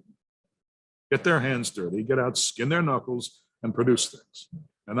be able to get their hands dirty, get out, skin their knuckles, and produce things.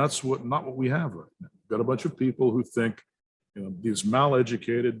 And that's not what we have right now. We've got a bunch of people who think, these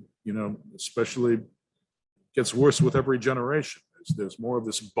mal-educated, especially gets worse with every generation. There's more of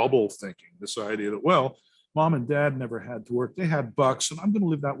this bubble thinking, this idea that, well, mom and dad never had to work. They had bucks, and I'm going to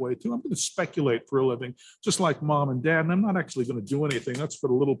live that way too. I'm going to speculate for a living, just like mom and dad, and I'm not actually going to do anything. That's for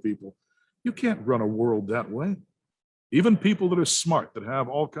the little people. You can't run a world that way. Even people that are smart, that have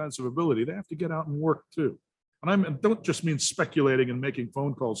all kinds of ability, they have to get out and work too. And I don't just mean speculating and making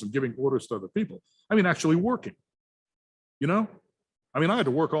phone calls and giving orders to other people. I mean actually working. I had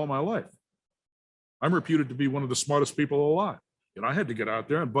to work all my life. I'm reputed to be one of the smartest people alive. I had to get out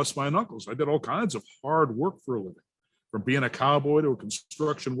there and bust my knuckles. I did all kinds of hard work for a living, from being a cowboy to a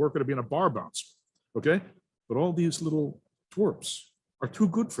construction worker to being a bar bouncer. Okay? But all these little twerps are too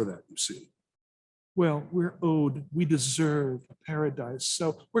good for that, you see. Well, we deserve a paradise,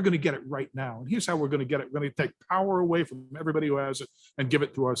 so we're going to get it right now. And here's how we're going to get it. We're going to take power away from everybody who has it and give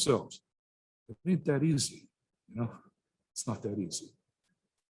it to ourselves. It ain't that easy, It's not that easy.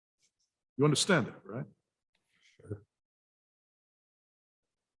 You understand that, right? Sure.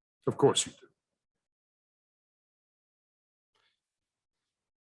 Of course you do.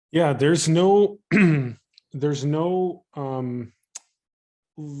 Yeah, there's no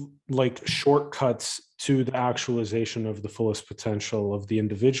like shortcuts to the actualization of the fullest potential of the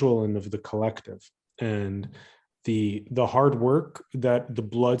individual and of the collective. And the hard work, that the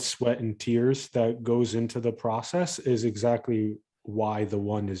blood, sweat, and tears that goes into the process is exactly why the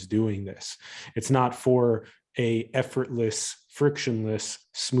one is doing this. It's not for a effortless, frictionless,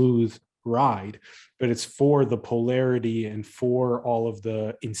 smooth ride, but it's for the polarity and for all of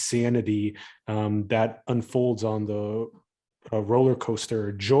the insanity that unfolds on the roller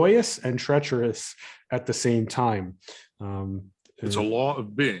coaster, joyous and treacherous at the same time. It's a law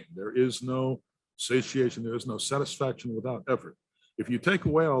of being. There is no satiation, there is no satisfaction without effort. If you take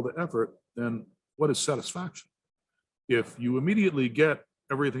away all the effort, then what is satisfaction? If you immediately get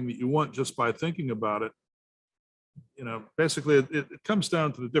everything that you want just by thinking about it, basically it comes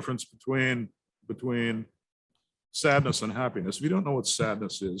down to the difference between sadness and happiness. If you don't know what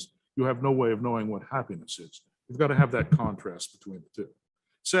sadness is, you have no way of knowing what happiness is. You've got to have that contrast between the two.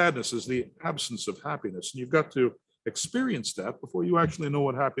 Sadness is the absence of happiness, and you've got to experience that before you actually know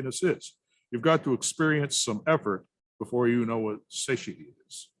what happiness is. You've got to experience some effort before you know what satiety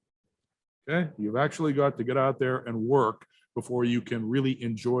is. Okay? You've actually got to get out there and work before you can really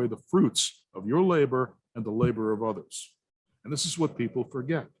enjoy the fruits of your labor and the labor of others. And this is what people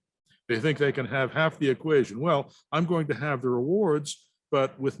forget. They think they can have half the equation. Well, I'm going to have the rewards,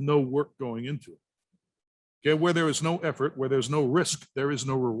 but with no work going into it. Okay? Where there is no effort, where there's no risk, there is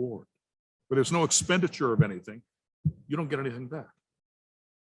no reward. Where there's no expenditure of anything, you don't get anything back.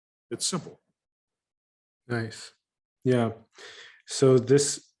 It's simple. Nice. Yeah. So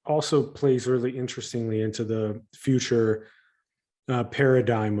this also plays really interestingly into the future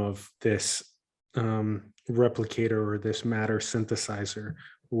paradigm of this replicator or this matter synthesizer,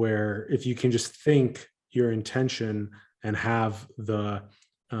 where if you can just think your intention and have the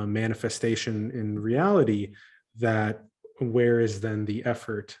manifestation in reality, that where is then the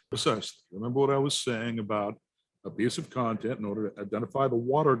effort? Precisely. Remember what I was saying about a piece of content. In order to identify the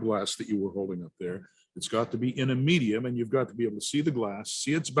water glass that you were holding up there, it's got to be in a medium, and you've got to be able to see the glass,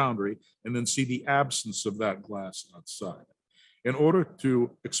 see its boundary, and then see the absence of that glass outside. In order to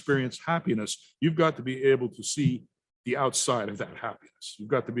experience happiness, you've got to be able to see the outside of that happiness. You've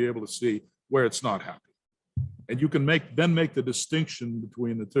got to be able to see where it's not happy. And you can make the distinction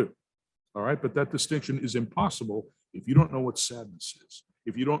between the two. All right, but that distinction is impossible if you don't know what sadness is,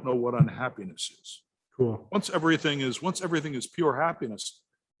 if you don't know what unhappiness is. Cool. Once everything is pure happiness,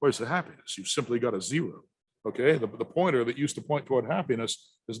 where's the happiness? You've simply got a zero. Okay, the pointer that used to point toward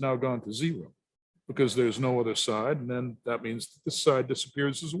happiness has now gone to zero because there's no other side, and then that means that this side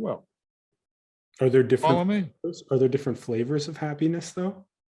disappears as well. Are there different Follow me? Are there different flavors of happiness though?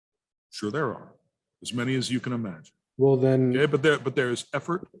 Sure, there are as many as you can imagine. Well, then, Okay, but there's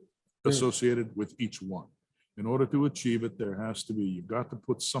effort associated with each one. In order to achieve it, there has to be, you've got to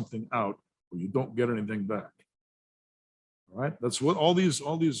put something out or you don't get anything back. All right, that's what all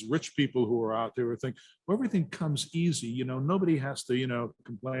these rich people who are out there think, well, everything comes easy, nobody has to,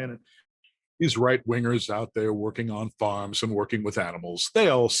 complain. And these right wingers out there working on farms and working with animals, they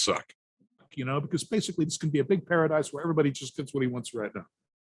all suck, because basically this can be a big paradise where everybody just gets what he wants right now.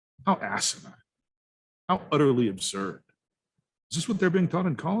 How asinine, how utterly absurd. Is this what they're being taught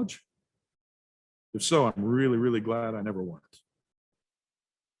in college? If so, I'm really, really glad I never went.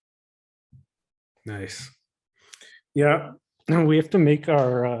 nice. Yeah, we have to make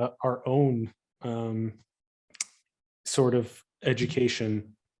our own sort of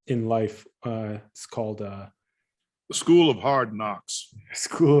education in life. It's called The School of Hard Knocks.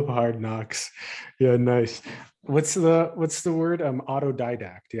 School of Hard Knocks. Yeah, nice. What's the word?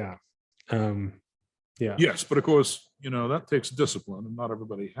 Autodidact. Yeah. Yeah. Yes, but of course, that takes discipline, and not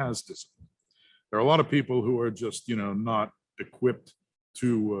everybody has discipline. There are a lot of people who are just, not equipped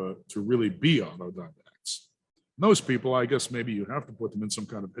to really be autodidacts. And those people, I guess maybe you have to put them in some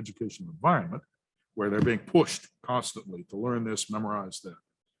kind of educational environment where they're being pushed constantly to learn this, memorize that,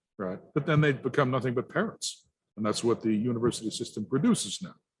 right? But then they become nothing but parrots. And that's what the university system produces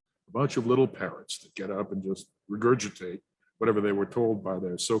now. A bunch of little parrots that get up and just regurgitate whatever they were told by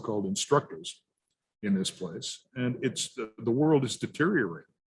their so-called instructors in this place. And it's the world is deteriorating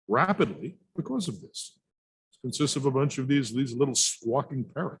rapidly because of this. It consists of a bunch of these little squawking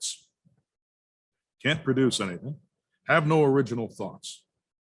parrots. Can't produce anything, have no original thoughts.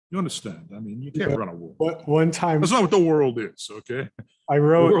 You understand? I mean, you can't run a world. But one time, That's not what the world is, okay? I The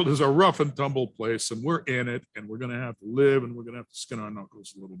wrote, world is a rough and tumble place, and we're in it, and we're going to have to live, and we're going to have to skin our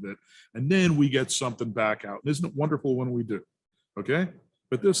knuckles a little bit, and then we get something back out. Isn't it wonderful when we do? Okay?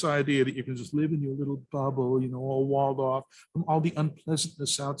 But this idea that you can just live in your little bubble, all walled off from all the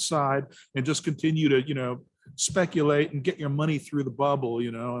unpleasantness outside, and just continue to, speculate and get your money through the bubble,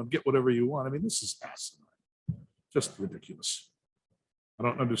 and get whatever you want. I mean, this is asinine, just ridiculous. I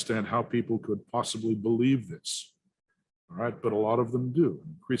don't understand how people could possibly believe this. All right, but a lot of them do.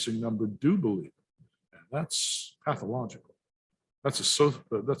 An increasing number do believe it, and that's pathological. That's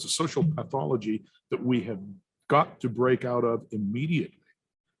a social pathology that we have got to break out of immediately,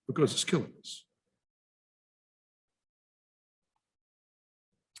 because it's killing us.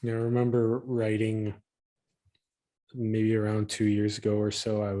 I remember writing maybe around 2 years ago or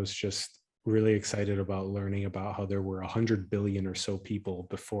so, I was just really excited about learning about how there were 100 billion or so people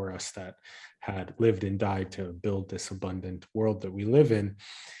before us that had lived and died to build this abundant world that we live in.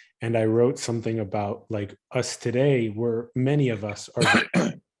 And I wrote something about like us today, where many of us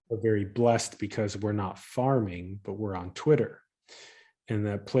are very blessed because we're not farming, but we're on Twitter. And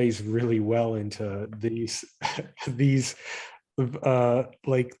that plays really well into these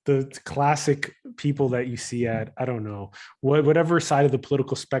like the classic people that you see at, I don't know, whatever side of the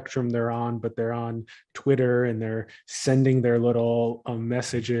political spectrum they're on, but they're on Twitter and they're sending their little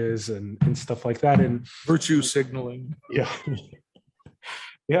messages and stuff like that. And virtue signaling. Yeah.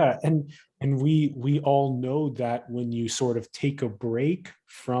 Yeah. And we all know that when you sort of take a break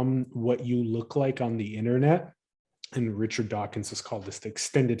from what you look like on the internet, and Richard Dawkins has called this the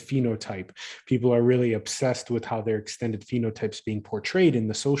extended phenotype. People are really obsessed with how their extended phenotype's being portrayed in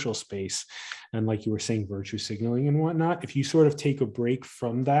the social space. And like you were saying, virtue signaling and whatnot. If you sort of take a break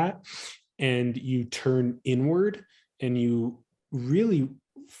from that and you turn inward and you really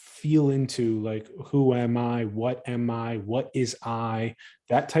feel into like, who am I? What is I?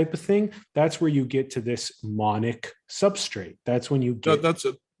 That type of thing. That's where you get to this monic substrate. That's when you get. That's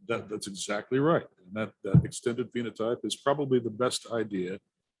exactly right. And that extended phenotype is probably the best idea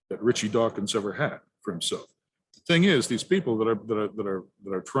that Richie Dawkins ever had for himself. The thing is, these people that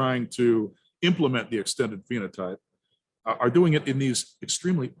are trying to implement the extended phenotype are doing it in these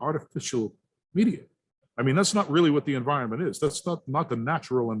extremely artificial media. I mean, that's not really what the environment is. That's not the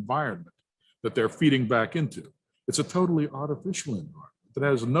natural environment that they're feeding back into. It's a totally artificial environment that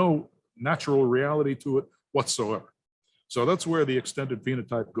has no natural reality to it whatsoever. So that's where the extended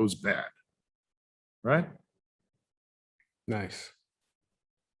phenotype goes bad, right? Nice.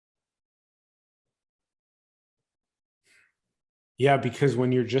 Yeah, because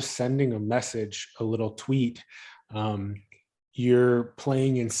when you're just sending a message, a little tweet, you're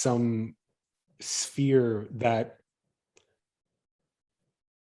playing in some sphere that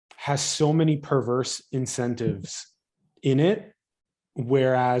has so many perverse incentives in it.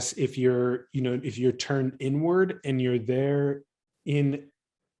 Whereas if you're turned inward and you're there in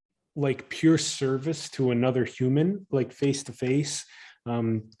like pure service to another human, like face to face,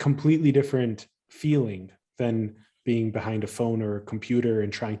 completely different feeling than being behind a phone or a computer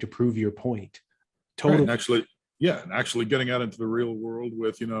and trying to prove your point. Totally. Right. And actually getting out into the real world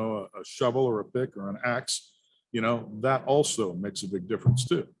with, a shovel or a pick or an axe, that also makes a big difference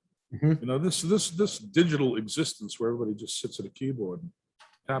too. Mm-hmm. This digital existence where everybody just sits at a keyboard and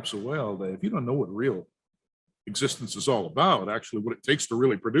taps away all day. If you don't know what real existence is all about, actually what it takes to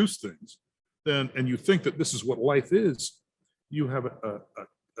really produce things, and you think that this is what life is, you have a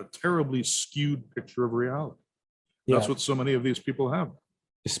terribly skewed picture of reality. Yeah. That's what so many of these people have.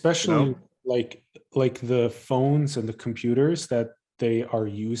 Especially like the phones and the computers that they are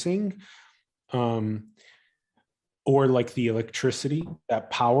using. Or like the electricity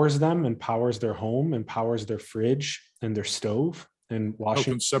that powers them and powers their home and powers their fridge and their stove and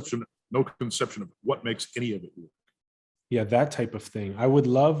washing. No conception of what makes any of it work. Yeah, that type of thing. I would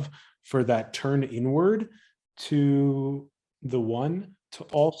love for that turn inward to the one to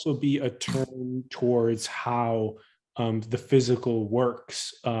also be a turn towards how the physical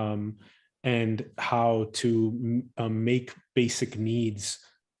works and how to make basic needs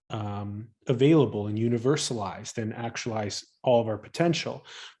available and universalized and actualize all of our potential.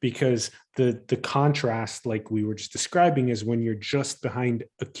 Because the contrast, like we were just describing, is when you're just behind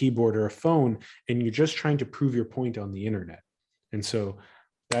a keyboard or a phone and you're just trying to prove your point on the internet. And so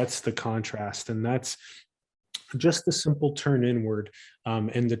that's the contrast, and that's just the simple turn inward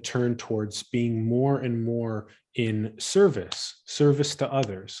and the turn towards being more and more in service to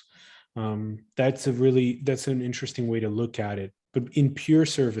others. That's an interesting way to look at it, but in pure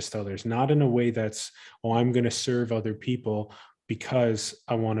service to others, not in a way that's, I'm going to serve other people because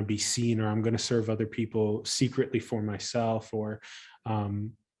I want to be seen, or I'm going to serve other people secretly for myself, or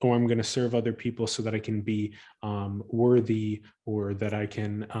I'm going to serve other people so that I can be worthy, or that I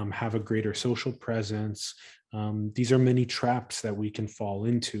can have a greater social presence. These are many traps that we can fall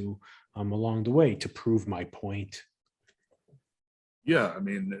into along the way to prove my point. Yeah, I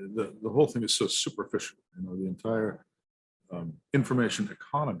mean, the whole thing is so superficial. The entire information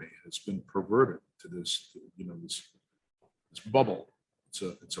economy has been perverted to this, this bubble.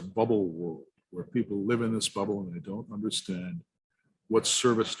 It's a bubble world where people live in this bubble and they don't understand what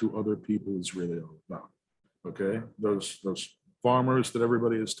service to other people is really all about. Okay, those farmers that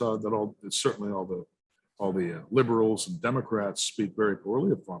everybody is taught that certainly all the liberals and Democrats speak very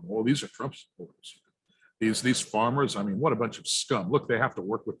poorly of farmers. Well, these are Trump supporters. These farmers, I mean, what a bunch of scum. Look, they have to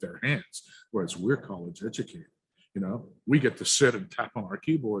work with their hands, whereas we're college educated. We get to sit and tap on our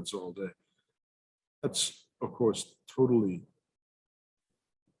keyboards all day. That's, of course, totally,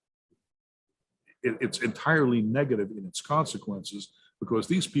 it's entirely negative in its consequences, because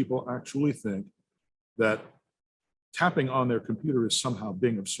these people actually think that tapping on their computer is somehow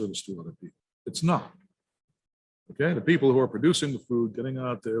being of service to other people. It's not. Okay, the people who are producing the food, getting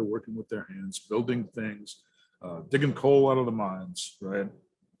out there, working with their hands, building things, digging coal out of the mines, right?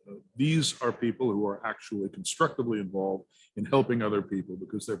 These are people who are actually constructively involved in helping other people,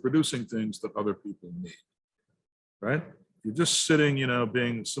 because they're producing things that other people need, right? You're just sitting,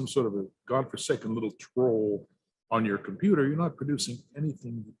 being some sort of a godforsaken little troll on your computer. You're not producing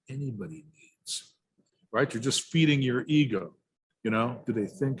anything that anybody needs, right? You're just feeding your ego. Do they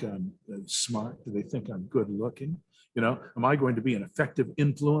think I'm smart? Do they think I'm good looking? Am I going to be an effective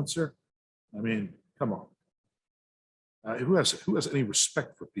influencer? I mean, come on. Who has any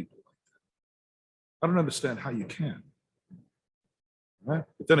respect for people like that? I don't understand how you can. Right?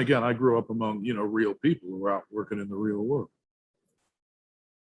 But then again, I grew up among, real people who are out working in the real world.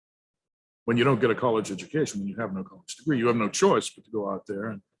 When you don't get a college education, when you have no college degree, you have no choice but to go out there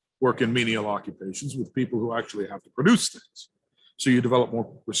and work in menial occupations with people who actually have to produce things. So you develop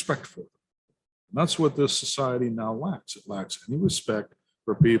more respect for them. And that's what this society now lacks. It lacks any respect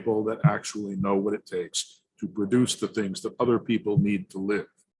for people that actually know what it takes to produce the things that other people need to live.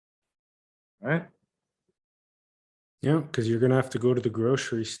 Right? Yeah, because you're going to have to go to the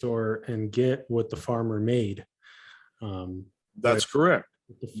grocery store and get what the farmer made. That's correct.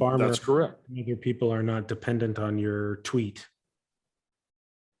 The farmer, that's correct. Other people are not dependent on your tweet.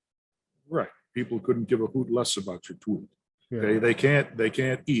 Right. People couldn't give a hoot less about your tweet. Yeah. Okay. They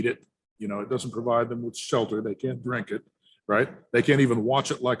can't eat it. It doesn't provide them with shelter. They can't drink it. Right. They can't even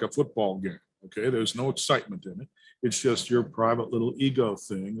watch it like a football game. Okay. There's no excitement in it. It's just your private little ego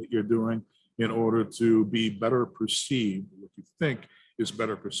thing that you're doing in order to be better perceived, what you think is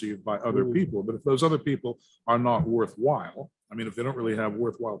better perceived by other people. But if those other people are not worthwhile, I mean, if they don't really have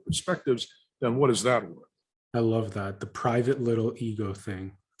worthwhile perspectives, then what is that worth? I love that. The private little ego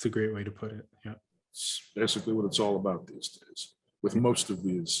thing. It's a great way to put it. Yeah. It's basically what it's all about these days with most of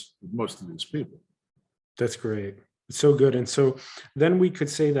these people. That's great. It's so good. And so then we could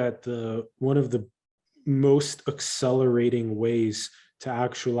say that one of the most accelerating ways to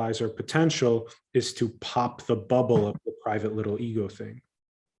actualize our potential is to pop the bubble of the private little ego thing.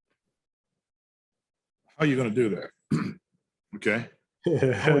 How are you going to do that? Okay.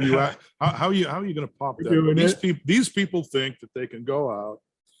 How are you going to pop that? These people think that they can go out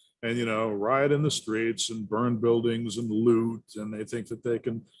and, riot in the streets and burn buildings and loot. And they think that they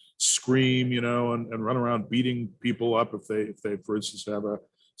can scream, and run around beating people up if they, for instance, have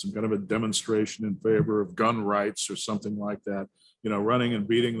some kind of a demonstration in favor of gun rights or something like that. Running and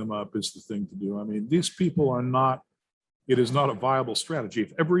beating them up is the thing to do. I mean, these people it is not a viable strategy.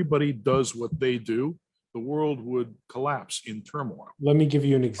 If everybody does what they do, the world would collapse in turmoil. Let me give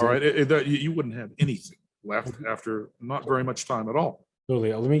you an example. All right, you wouldn't have anything left after not very much time at all.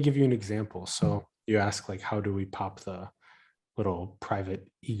 Totally. Let me give you an example. So you ask, how do we pop the little private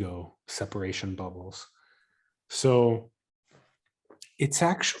ego separation bubbles? So it's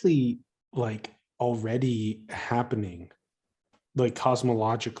actually already happening.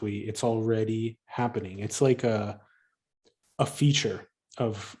 Cosmologically, it's already happening. It's like a feature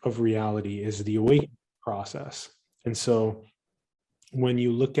of reality is the awakening process. And so when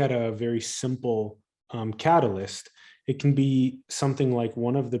you look at a very simple catalyst, it can be something like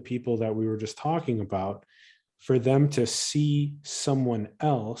one of the people that we were just talking about, for them to see someone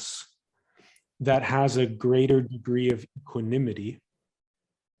else that has a greater degree of equanimity,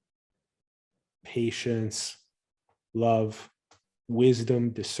 patience, love,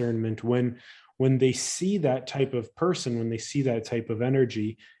 wisdom, discernment. When they see that type of person, when they see that type of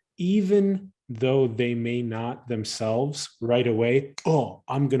energy, even though they may not themselves right away,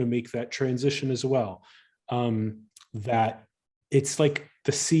 I'm going to make that transition as well. That it's like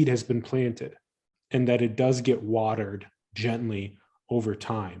the seed has been planted and that it does get watered gently over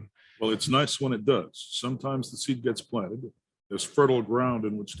time. Well, it's nice when it does. Sometimes the seed gets planted. There's fertile ground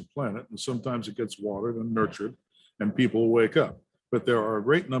in which to plant it. And sometimes it gets watered and nurtured and people wake up. but there are a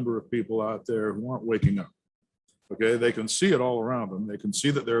great number of people out there who aren't waking up. Okay, they can see it all around them. They can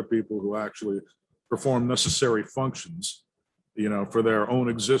see that there are people who actually perform necessary functions, for their own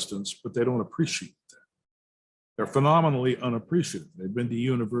existence, but they don't appreciate that. They're phenomenally unappreciative. They've been to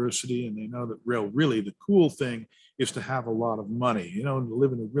university and they know that really the cool thing is to have a lot of money, to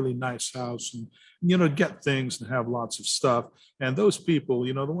live in a really nice house and, get things and have lots of stuff. And those people,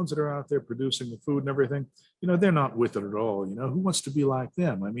 the ones that are out there producing the food and everything, they're not with it at all. Who wants to be like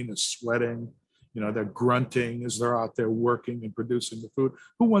them? I mean, they're sweating, they're grunting as they're out there working and producing the food.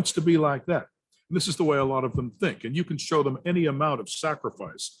 Who wants to be like that? And this is the way a lot of them think. And you can show them any amount of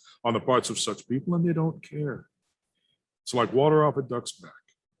sacrifice on the parts of such people and they don't care. It's like water off a duck's back.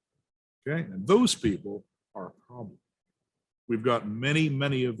 Okay, and those people are a problem. We've got many,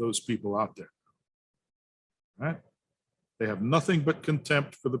 many of those people out there. Right? They have nothing but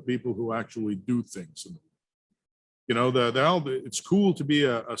contempt for the people who actually do things. It's cool to be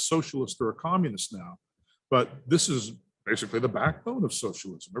a socialist or a communist now, but this is basically the backbone of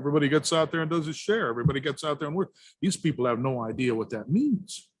socialism. Everybody gets out there and does his share. Everybody gets out there and works. These people have no idea what that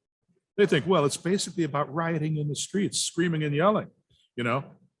means. They think, well, it's basically about rioting in the streets, screaming and yelling,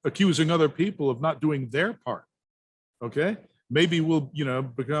 accusing other people of not doing their part. Okay, maybe we'll,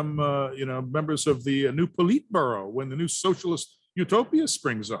 become, members of the new Politburo when the new socialist utopia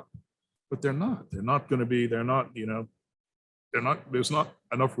springs up. But they're not. They're not going to be. They're not. There's not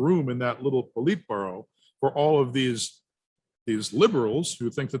enough room in that little Politburo for all of these liberals who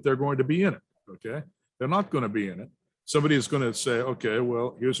think that they're going to be in it. Okay, they're not going to be in it. Somebody is going to say, okay,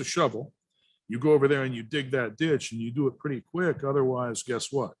 well, here's a shovel. You go over there and you dig that ditch and you do it pretty quick. Otherwise, guess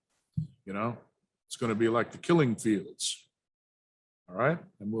what? It's going to be like the killing fields. All right.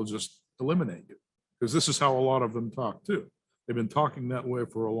 And we'll just eliminate it, because this is how a lot of them talk too. They've been talking that way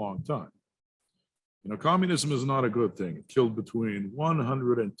for a long time. Communism is not a good thing. It killed between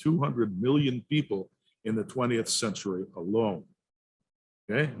 100 and 200 million people in the 20th century alone.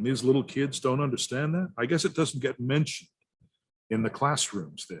 Okay, and these little kids don't understand that. I guess it doesn't get mentioned in the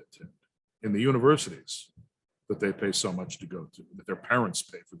classrooms they attend, in the universities that they pay so much to go to, that their parents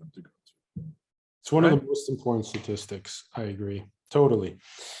pay for them to go to. It's one of the most important statistics. I agree, totally.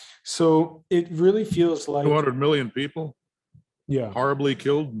 So it really feels like 200 million people, yeah, horribly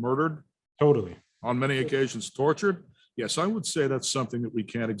killed, murdered, totally, on many occasions tortured. Yes, I would say that's something that we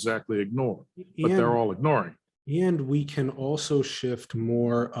can't exactly ignore, but they're all ignoring. And we can also shift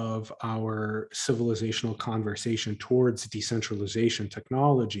more of our civilizational conversation towards decentralization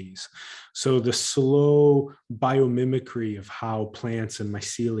technologies. So the slow biomimicry of how plants and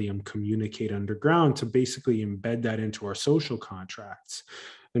mycelium communicate underground to basically embed that into our social contracts.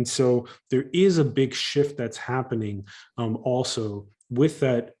 And so there is a big shift that's happening also with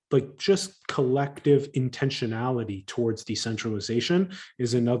that, like just collective intentionality towards decentralization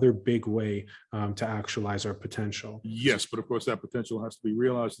is another big way to actualize our potential. Yes, but of course that potential has to be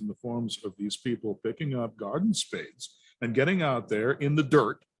realized in the forms of these people picking up garden spades and getting out there in the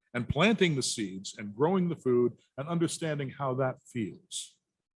dirt and planting the seeds and growing the food and understanding how that feels.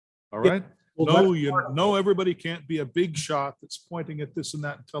 All right? Yeah. Well, everybody can't be a big shot that's pointing at this and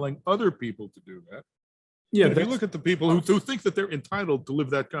that and telling other people to do that. Yeah, if you look at the people who think that they're entitled to live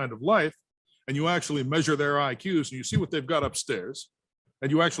that kind of life, and you actually measure their IQs and you see what they've got upstairs,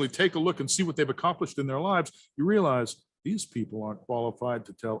 and you actually take a look and see what they've accomplished in their lives, you realize these people aren't qualified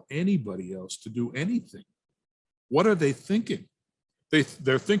to tell anybody else to do anything. What are they thinking?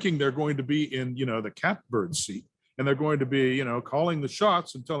 They're thinking they're going to be in, the catbird seat, and they're going to be, calling the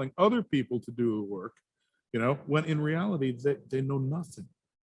shots and telling other people to do the work, when in reality, they know nothing.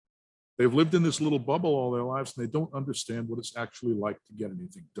 They've lived in this little bubble all their lives, and they don't understand what it's actually like to get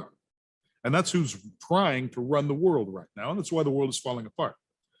anything done. And that's who's trying to run the world right now. And that's why the world is falling apart.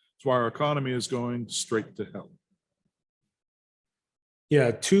 That's why our economy is going straight to hell. Yeah,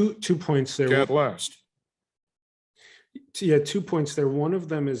 two points there. Can't last. Yeah, 2 points there. One of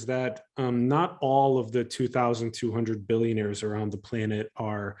them is that not all of the 2,200 billionaires around the planet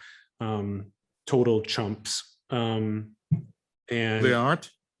are total chumps. And they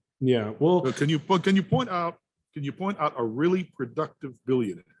aren't. Yeah. Well, can you point out a really productive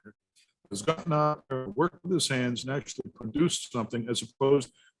billionaire who's gotten out there, worked with his hands, and actually produced something, as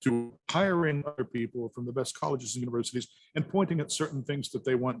opposed to hiring other people from the best colleges and universities and pointing at certain things that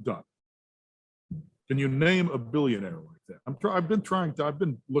they want done? Can you name a billionaire like that? I've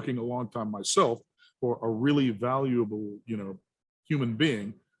been looking a long time myself for a really valuable, human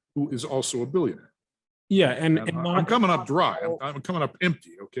being who is also a billionaire. Yeah, and I'm coming up dry. I'm coming up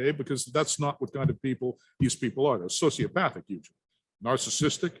empty, okay? Because that's not what kind of people these people are. They're sociopathic, usually,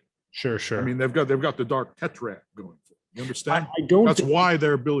 narcissistic. Sure. I mean, they've got the dark tetrad going for them. You understand? I don't. That's why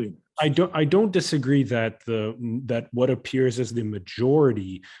they're billionaires. I don't disagree that that what appears as the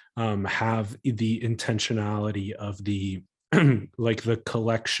majority have the intentionality of the like the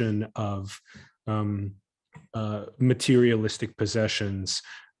collection of materialistic possessions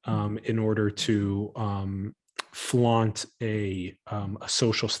in order to flaunt a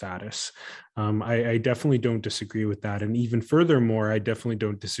social status. I definitely don't disagree with that, and even furthermore, I definitely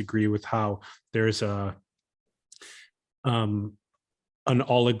don't disagree with how there's an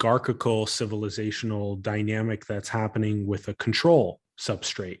oligarchical civilizational dynamic that's happening with a control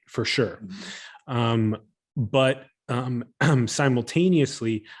substrate for sure. But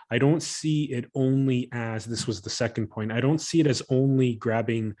simultaneously, I don't see it only as, this was the second point, I don't see it as only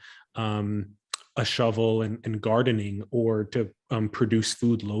grabbing a shovel and gardening or to produce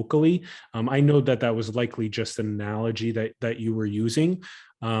food locally. I know that that was likely just an analogy that you were using,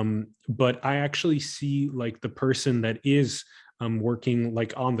 but I actually see like the person that is working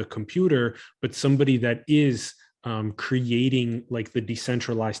like on the computer, but somebody that is creating like the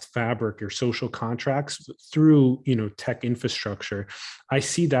decentralized fabric or social contracts through, you know, tech infrastructure. I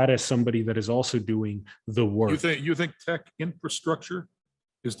see that as somebody that is also doing the work. You think tech infrastructure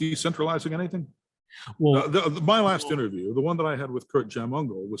is decentralizing anything? Well, my last interview, the one that I had with Kurt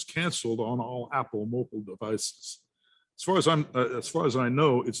Jamungo, was canceled on all Apple mobile devices. As far as I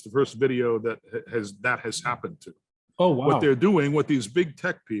know, it's the first video that has happened to. oh wow, What they're doing, what these big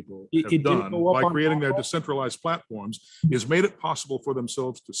tech people have it done go up by on creating their Apple? decentralized platforms is made it possible for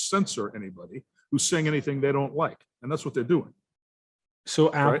themselves to censor anybody who's saying anything they don't like, and that's what they're doing.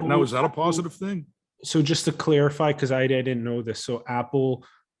 So Apple, Right now, is that a positive thing? So just to clarify, because I didn't know this, so Apple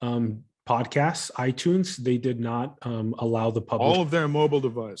podcasts, iTunes, they did not allow the public. All of their mobile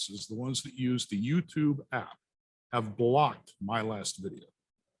devices, the ones that use the YouTube app, have blocked my last video.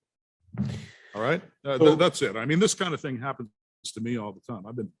 All right, that's it. I mean, this kind of thing happens to me all the time.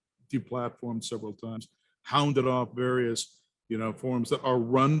 I've been deplatformed several times, hounded off various, you know, forums that are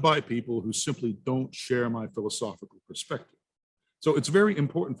run by people who simply don't share my philosophical perspective. So it's very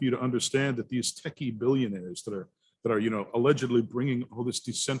important for you to understand that these techie billionaires that are, you know, allegedly bringing all this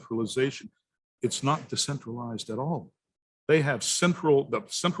decentralization, it's not decentralized at all. They have the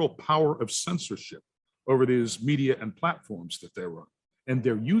central power of censorship over these media and platforms that they run, and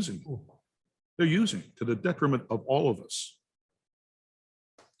they're using it. They're using it to the detriment of all of us.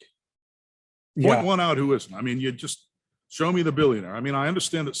 Point one out who isn't. I mean, you just show me the billionaire. I mean, I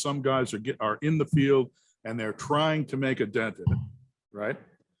understand that some guys are in the field and they're trying to make a dent in it, right?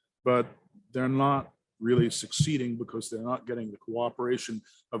 But they're not really succeeding because they're not getting the cooperation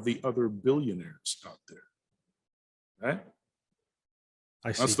of the other billionaires out there, right?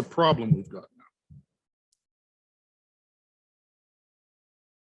 I see. That's the problem we've got now.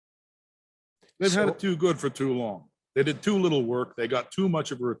 They've had it too good for too long. They did too little work. They got too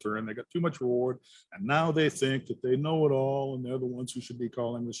much of a return. They got too much reward. And now they think that they know it all and they're the ones who should be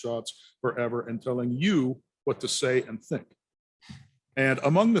calling the shots forever and telling you what to say and think. And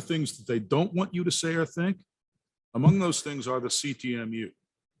among the things that they don't want you to say or think, among those things are the CTMU.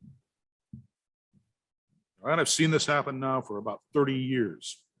 All right, I've seen this happen now for about 30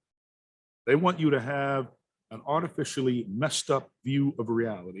 years. They want you to have an artificially messed up view of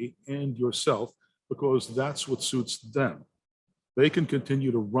reality and yourself because that's what suits them. They can continue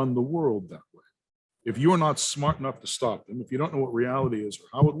to run the world that way. If you're not smart enough to stop them, if you don't know what reality is or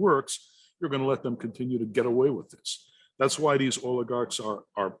how it works, you're going to let them continue to get away with this. That's why these oligarchs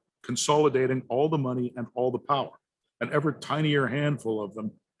are consolidating all the money and all the power. An ever tinier handful of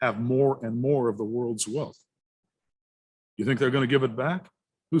them have more and more of the world's wealth. You think they're going to give it back?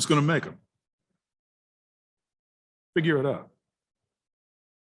 Who's going to make them? Figure it out.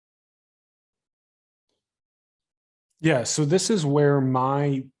 Yeah, so this is where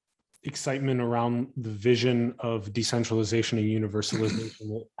my excitement around the vision of decentralization and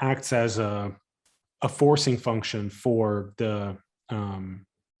universalization acts as a forcing function for the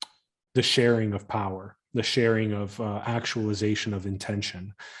sharing of power, the sharing of actualization of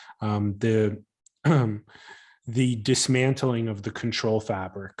intention, the dismantling of the control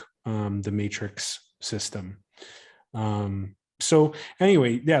fabric, the matrix system. So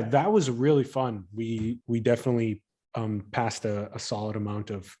anyway, yeah, that was really fun. We definitely passed a solid amount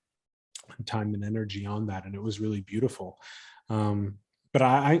of time and energy on that, and it was really beautiful. But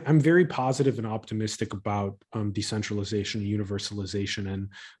I'm very positive and optimistic about decentralization, universalization, and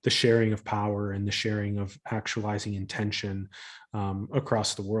the sharing of power and the sharing of actualizing intention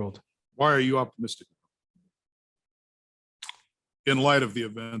across the world. Why are you optimistic? in light of the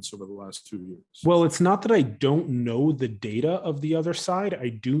events over the last 2 years. Well, it's not that I don't know the data of the other side. I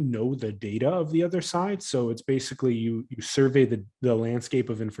do know the data of the other side. So it's basically you survey the landscape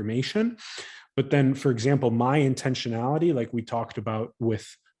of information. But then, for example, my intentionality, like we talked about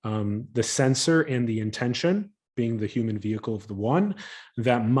with the sensor and the intention being the human vehicle of the one,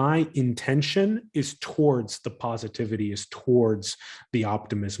 that my intention is towards the positivity, is towards the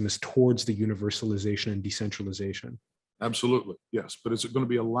optimism, is towards the universalization and decentralization. Absolutely, yes. But is it going to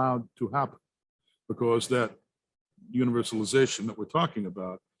be allowed to happen? Because that universalization that we're talking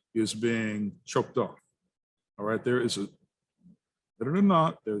about is being choked off. All right, there's a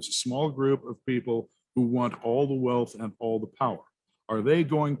small group of people who want all the wealth and all the power. Are they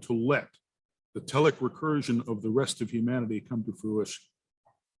going to let the telic recursion of the rest of humanity come to fruition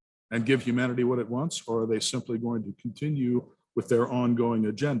and give humanity what it wants? Or are they simply going to continue with their ongoing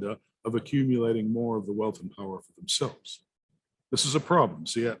agenda of accumulating more of the wealth and power for themselves? This is a problem.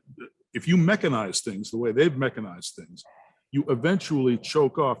 See, if you mechanize things the way they've mechanized things, you eventually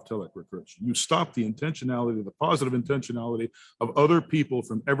choke off telic recursion. You stop the intentionality, the positive intentionality of other people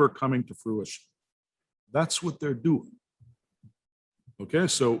from ever coming to fruition. That's what they're doing. Okay,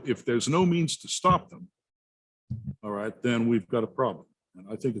 so if there's no means to stop them, all right, then we've got a problem. And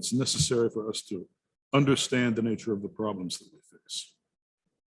I think it's necessary for us to understand the nature of the problems that we face.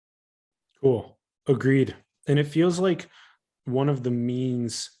 Cool. Agreed. And it feels like one of the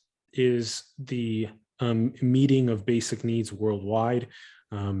means is the meeting of basic needs worldwide,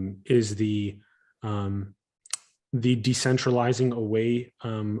 is the decentralizing away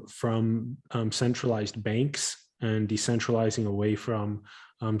from centralized banks and decentralizing away from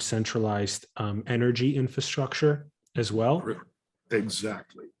centralized energy infrastructure as well.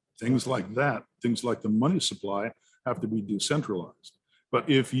 Exactly. Things like that, things like the money supply have to be decentralized. But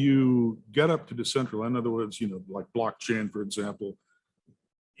if you get up to decentralized, in other words, like blockchain, for example,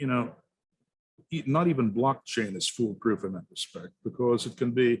 not even blockchain is foolproof in that respect, because it can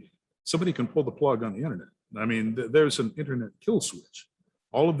be, somebody can pull the plug on the internet. I mean, there's an internet kill switch.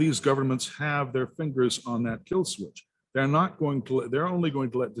 All of these governments have their fingers on that kill switch. They're only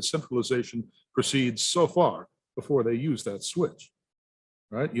going to let decentralization proceed so far before they use that switch,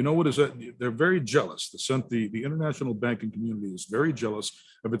 right? You know what is that? They're very jealous. The international banking community is very jealous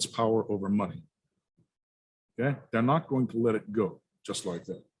of its power over money. Okay, they're not going to let it go just like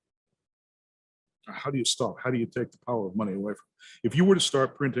that. How do you stop? How do you take the power of money away from it? If you were to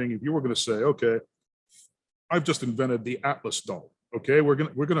start printing, if you were going to say, okay, I've just invented the Atlas dollar. Okay, we're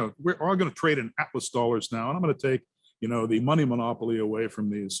all going to trade in Atlas dollars now, and I'm going to take the money monopoly away from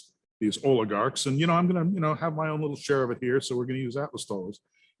these oligarchs, and I'm going to have my own little share of it here. So we're going to use Atlas dollars.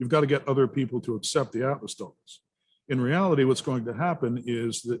 You've got to get other people to accept the Atlas dollars. In reality, what's going to happen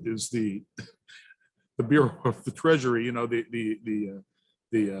is the Bureau of the Treasury,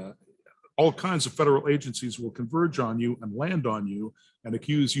 all kinds of federal agencies will converge on you and land on you and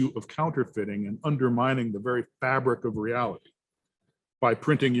accuse you of counterfeiting and undermining the very fabric of reality by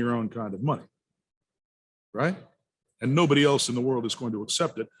printing your own kind of money, right? And nobody else in the world is going to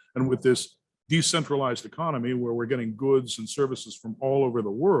accept it. And with this decentralized economy where we're getting goods and services from all over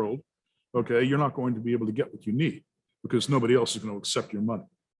the world, okay, you're not going to be able to get what you need because nobody else is going to accept your money,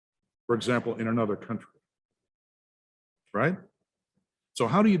 for example, in another country, right? So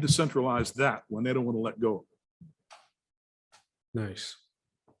how do you decentralize that when they don't want to let go? Nice.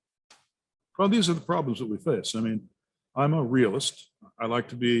 Well, these are the problems that we face. I mean, I'm a realist. I like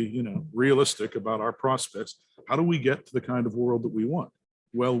to be, realistic about our prospects. How do we get to the kind of world that we want?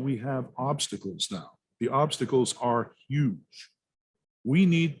 Well, we have obstacles now. The obstacles are huge. We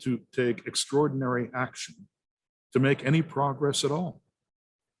need to take extraordinary action to make any progress at all.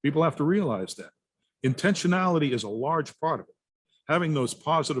 People have to realize that. Intentionality is a large part of it. Having those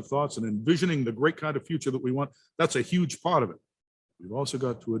positive thoughts and envisioning the great kind of future that we want, that's a huge part of it. We've also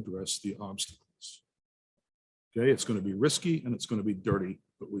got to address the obstacles. Okay, it's going to be risky and it's going to be dirty,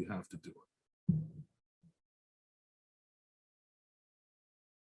 but we have to do it.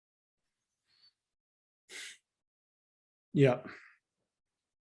 Yeah.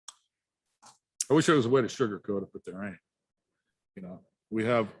 I wish there was a way to sugarcoat it, but there ain't. We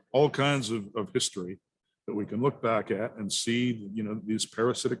have all kinds of history that we can look back at and see, these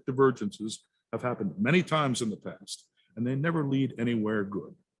parasitic divergences have happened many times in the past, and they never lead anywhere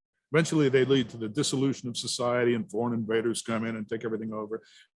good. Eventually, they lead to the dissolution of society and foreign invaders come in and take everything over.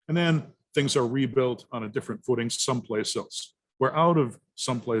 And then things are rebuilt on a different footing someplace else. We're out of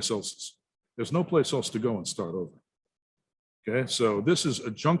someplace else. There's no place else to go and start over. Okay, so this is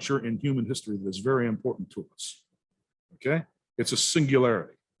a juncture in human history that is very important to us. Okay, it's a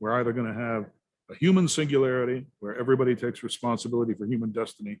singularity. We're either going to have a human singularity where everybody takes responsibility for human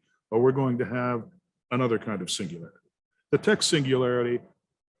destiny, or we're going to have another kind of singularity. The tech singularity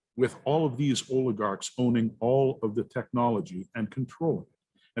with all of these oligarchs owning all of the technology and controlling it.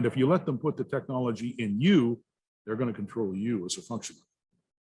 And if you let them put the technology in you, they're going to control you as a function.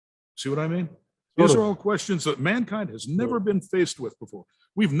 See what I mean? These are all questions that mankind has never been faced with before.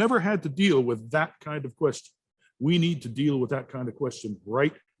 We've never had to deal with that kind of question. We need to deal with that kind of question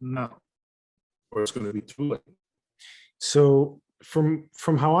right now, or it's going to be too late. So from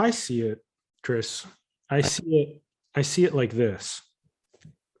how I see it, Chris, I see it like this.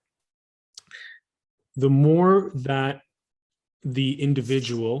 The more that the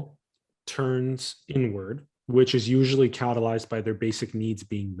individual turns inward, which is usually catalyzed by their basic needs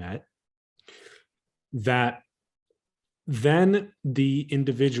being met, that then the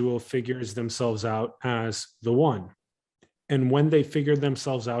individual figures themselves out as the one. And when they figure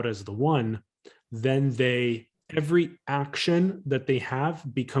themselves out as the one, then every action that they have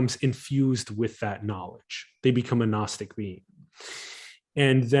becomes infused with that knowledge. They become a Gnostic being.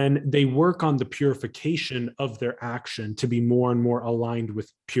 And then they work on the purification of their action to be more and more aligned with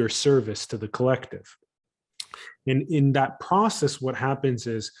pure service to the collective. And in that process, what happens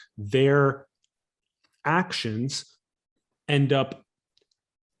is their actions end up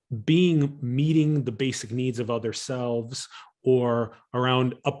meeting the basic needs of other selves, or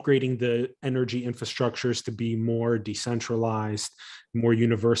around upgrading the energy infrastructures to be more decentralized, more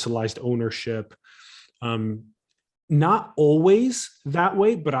universalized ownership. Not always that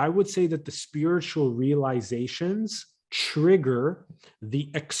way, but I would say that the spiritual realizations trigger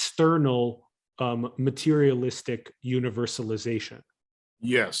the external materialistic universalization.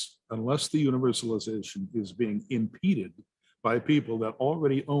 Yes, unless the universalization is being impeded by people that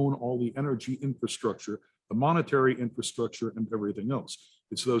already own all the energy infrastructure, the monetary infrastructure, and everything else.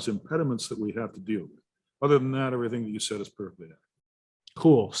 It's those impediments that we have to deal with. Other than that, everything that you said is perfectly accurate.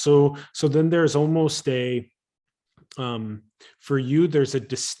 Cool. So then there's almost for you, there's a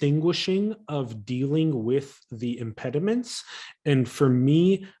distinguishing of dealing with the impediments. And for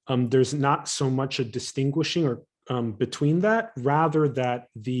me, there's not so much a distinguishing or between that, rather that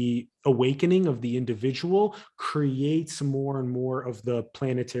the awakening of the individual creates more and more of the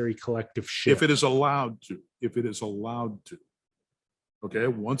planetary collective shift. If it is allowed to, okay,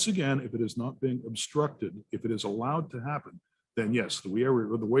 once again, if it is not being obstructed, if it is allowed to happen, then yes, the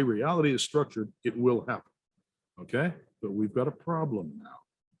way reality is structured, it will happen, okay? But we've got a problem now.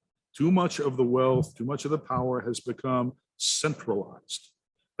 Too much of the wealth, too much of the power has become centralized.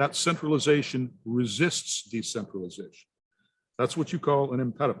 That centralization resists decentralization. That's what you call an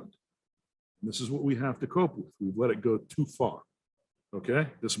impediment. And this is what we have to cope with. We've let it go too far, okay?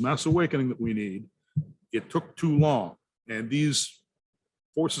 This mass awakening that we need, it took too long. And these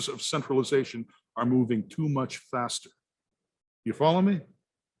forces of centralization are moving too much faster. You follow me?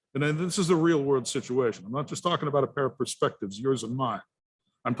 And then this is the real world situation. I'm not just talking about a pair of perspectives, yours and mine.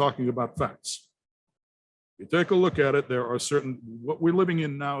 I'm talking about facts. You take a look at it, there are what we're living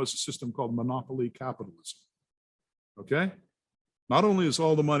in now is a system called monopoly capitalism, okay? Not only is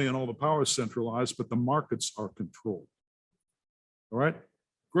all the money and all the power centralized, but the markets are controlled, all right?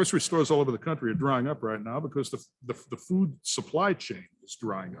 Grocery stores all over the country are drying up right now because the food supply chain is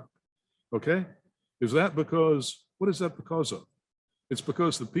drying up, okay? What is that because of? It's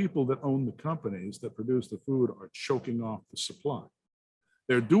because the people that own the companies that produce the food are choking off the supply.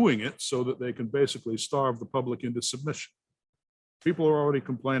 They're doing it so that they can basically starve the public into submission. People are already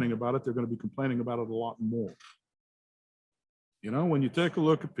complaining about it. They're going to be complaining about it a lot more. You know, when you take a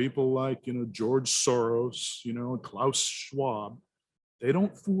look at people like, George Soros, and Klaus Schwab, they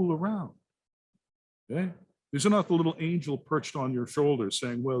don't fool around. Okay? These are not the little angel perched on your shoulder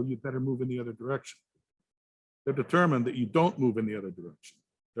saying, well, you better move in the other direction. They're determined that you don't move in the other direction.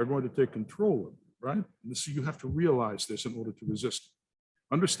 They're going to take control of you, right? And so you have to realize this in order to resist it.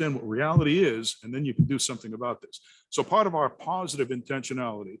 Understand what reality is, and then you can do something about this. So part of our positive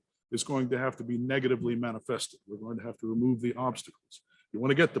intentionality is going to have to be negatively manifested. We're going to have to remove the obstacles. You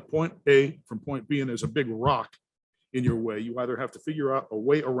want to get to point A from point B, and there's a big rock in your way. You either have to figure out a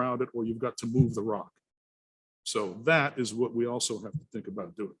way around it, or you've got to move the rock. So that is what we also have to think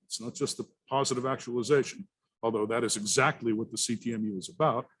about doing. It's not just the positive actualization, although that is exactly what the CTMU is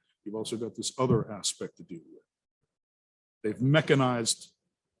about. You've also got this other aspect to deal with. They've mechanized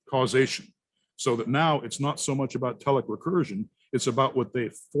causation so that now it's not so much about telic recursion, it's about what they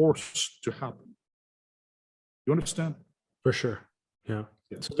force to happen. You understand? For sure. Yeah.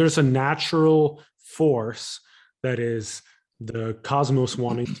 Yes. So there's a natural force that is the cosmos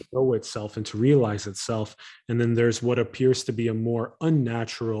wanting to know itself and to realize itself. And then there's what appears to be a more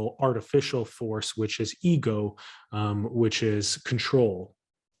unnatural, artificial force, which is ego, which is control.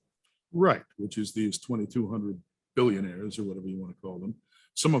 Right, which is these 2,200 billionaires or whatever you want to call them.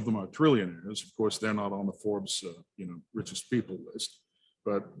 Some of them are trillionaires. Of course, they're not on the Forbes, richest people list,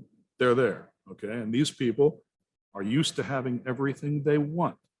 but they're there. Okay, and these people are used to having everything they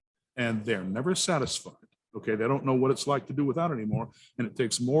want, and they're never satisfied. Okay, they don't know what it's like to do without anymore, and it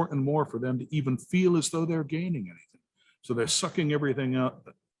takes more and more for them to even feel as though they're gaining anything. So they're sucking everything out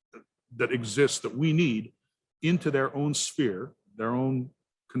that exists that we need into their own sphere, their own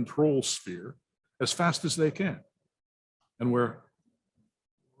control sphere, as fast as they can. And we're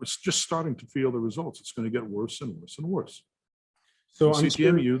just starting to feel the results. It's going to get worse and worse and worse. So in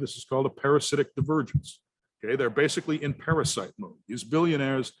CTMU, this is called a parasitic divergence. Okay, they're basically in parasite mode. These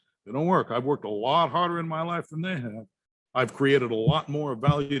billionaires, they don't work. I've worked a lot harder in my life than they have. I've created a lot more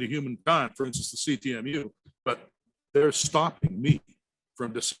value to humankind, for instance, the CTMU, but they're stopping me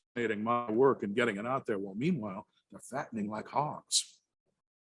from disseminating my work and getting it out there. Well, meanwhile, they're fattening like hogs.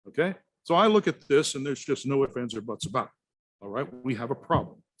 Okay, so I look at this and there's just no ifs, ands, or buts about it. All right, we have a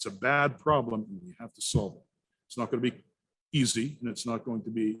problem. It's a bad problem and we have to solve it. It's not going to be easy and it's not going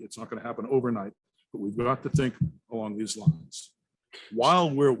to happen overnight, but we've got to think along these lines.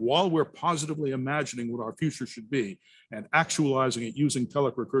 While we're positively imagining what our future should be and actualizing it using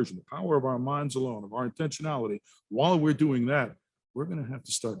telic recursion, the power of our minds alone, of our intentionality, while we're doing that, we're going to have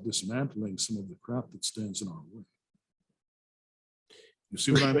to start dismantling some of the crap that stands in our way. You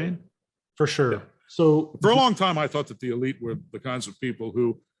see what I mean? For sure. Yeah. So for a long time, I thought that the elite were the kinds of people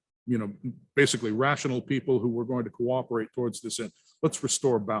who, basically rational people who were going to cooperate towards this end. Let's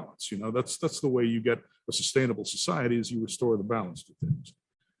restore balance. That's the way you get a sustainable society, is you restore the balance to things.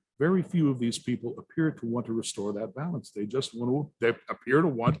 Very few of these people appear to want to restore that balance. They appear to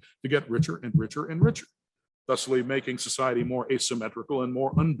want to get richer and richer and richer, thusly making society more asymmetrical and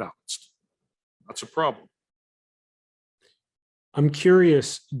more unbalanced. That's a problem. I'm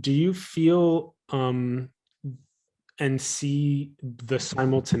curious, do you feel and see the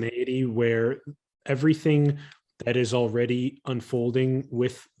simultaneity where everything that is already unfolding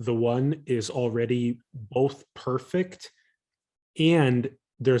with the one is already both perfect, and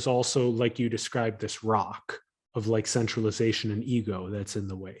there's also, like you described, this rock of like centralization and ego that's in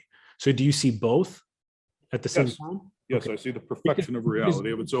the way? So do you see both at the same time? Yes, okay. I see the perfection of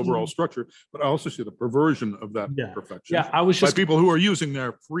reality of its overall structure, but I also see the perversion of that perfection. Yeah, I was just by people who are using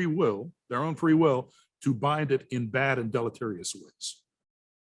their free will, their own free will, to bind it in bad and deleterious ways.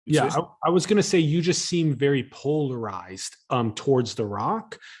 I was going to say, you just seem very polarized towards the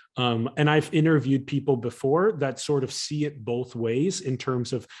rock. And I've interviewed people before that sort of see it both ways, in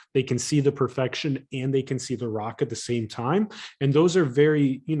terms of they can see the perfection and they can see the rock at the same time. And those are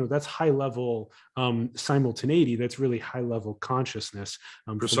very, that's high level simultaneity. That's really high level consciousness.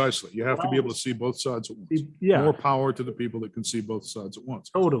 Precisely. You have to be able to see both sides at once. Yeah. More power to the people that can see both sides at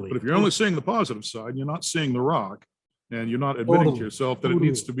once. Totally. But if you're only seeing the positive side, you're not seeing the rock, and you're not admitting to yourself that it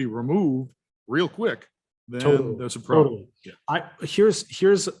needs to be removed real quick, then there's a problem. Yeah.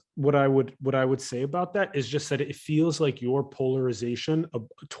 Here's what I would say about that, is just that it feels like your polarization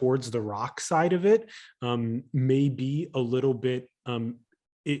towards the rock side of it may be a little bit,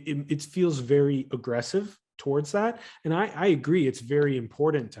 it feels very aggressive towards that. And I agree, it's very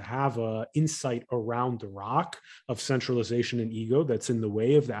important to have a insight around the rock of centralization and ego that's in the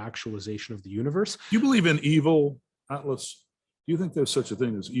way of the actualization of the universe. Do you believe in evil, Atlas? Do you think there's such a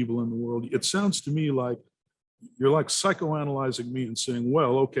thing as evil in the world? It sounds to me like you're like psychoanalyzing me and saying,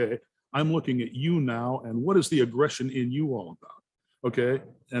 well, okay, I'm looking at you now, and what is the aggression in you all about? Okay,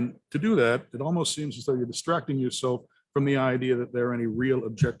 and to do that, it almost seems as though you're distracting yourself from the idea that there are any real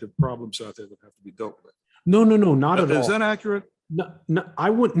objective problems out there that have to be dealt with. No, not at all. Is that accurate? No, I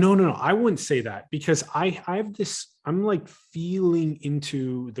wouldn't say that, because I have this, I'm like feeling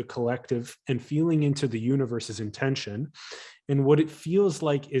into the collective and feeling into the universe's intention. And what it feels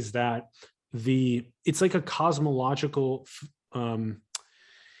like is that it's like a cosmological,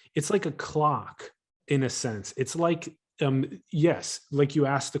 it's like a clock in a sense. It's like, yes, like you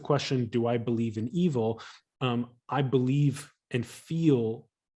asked the question, do I believe in evil? I believe and feel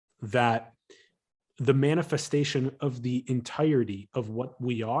that the manifestation of the entirety of what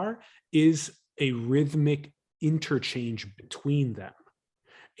we are is a rhythmic interchange between them.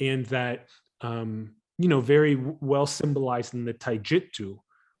 And that, very well symbolized in the Taijitsu,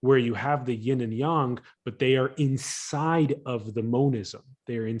 where you have the yin and yang, but they are inside of the monism.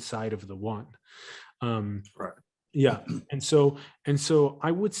 They're inside of the one. Right. Yeah. And so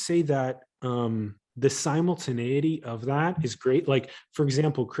I would say that, the simultaneity of that is great. Like, for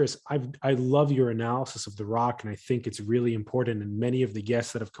example, Chris, I love your analysis of the rock, and I think it's really important. And many of the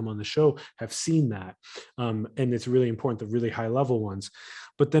guests that have come on the show have seen that. And it's really important, the really high level ones.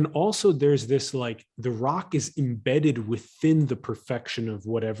 But then also there's this, like, the rock is embedded within the perfection of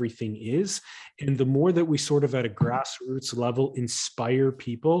what everything is. And the more that we sort of at a grassroots level inspire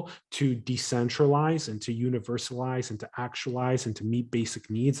people to decentralize and to universalize and to actualize and to meet basic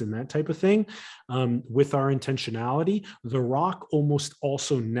needs and that type of thing, with our intentionality, the rock almost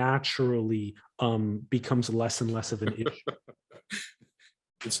also naturally becomes less and less of an issue.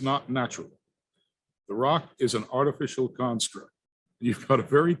 It's not natural. The rock is an artificial construct. You've got a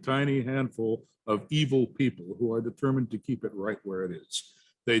very tiny handful of evil people who are determined to keep it right where it is.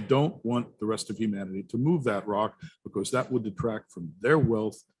 They don't want the rest of humanity to move that rock because that would detract from their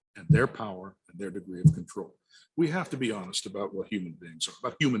wealth and their power and their degree of control. We have to be honest about what human beings are,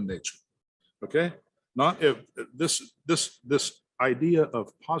 about human nature. Okay? Not if this idea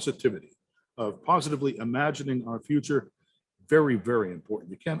of positivity, of positively imagining our future, very, very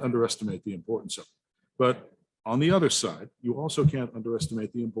important. You can't underestimate the importance of it. But on the other side, you also can't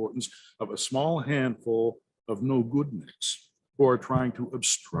underestimate the importance of a small handful of no-goodniks who are trying to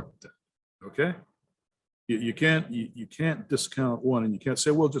obstruct that. Okay? You can't discount one, and you can't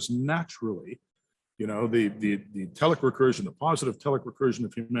say, well, just naturally, you know, the telic recursion, the positive telic recursion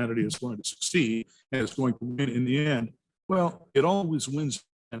of humanity is going to succeed and it's going to win in the end. Well, it always wins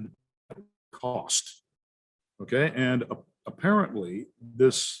at cost. Okay, and apparently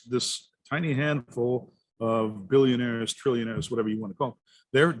this tiny handful of billionaires, trillionaires, whatever you want to call them,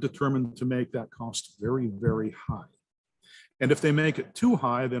 they're determined to make that cost very, very high. And if they make it too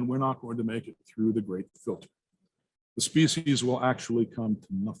high, then we're not going to make it through the great filter. The species will actually come to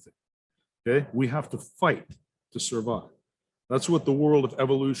nothing. Okay, we have to fight to survive. That's what the world of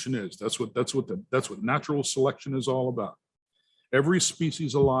evolution is. That's what natural selection is all about. Every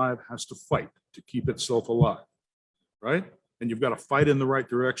species alive has to fight to keep itself alive, right? And you've got to fight in the right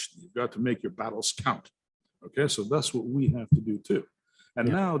direction. You've got to make your battles count. Okay, so that's what we have to do too. And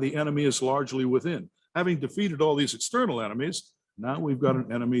now the enemy is largely within. Having defeated all these external enemies, now we've got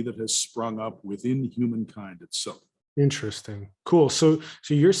an enemy that has sprung up within humankind itself. Interesting. Cool. So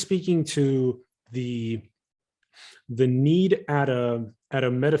you're speaking to the need at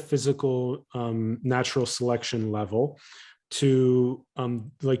a metaphysical natural selection level to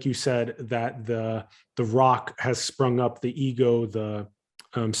like you said, that the rock has sprung up, the ego, the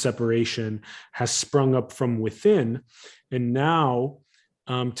separation has sprung up from within, and now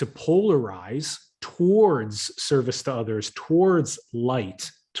to polarize towards service to others, towards light,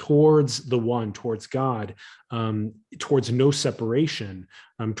 towards the one, towards God, towards no separation,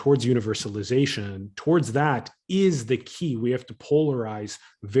 towards universalization, towards that is the key. We have to polarize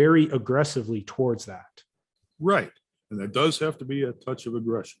very aggressively towards that. Right. And there does have to be a touch of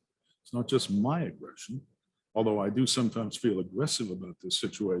aggression. It's not just my aggression, although I do sometimes feel aggressive about this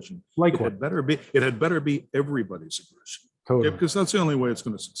situation. Like it had better be everybody's aggression. Totally. Okay, because that's the only way it's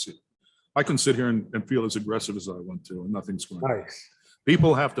going to succeed. I can sit here and feel as aggressive as I want to, and nothing's going to happen. Nice.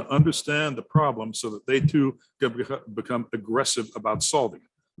 People have to understand the problem so that they too can become aggressive about solving it.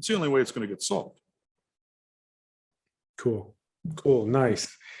 It's the only way it's going to get solved. Cool.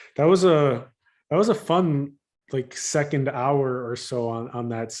 Nice. That was a fun, like, second hour or so on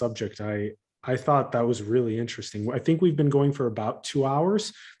that subject. I thought that was really interesting. I think we've been going for about 2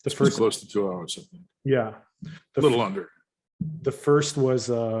 hours. It's close to 2 hours, I think. Yeah. A little under. The first was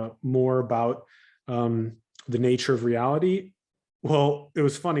more about the nature of reality. Well, it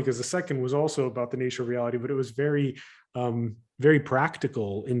was funny because the second was also about the nature of reality, but it was very, very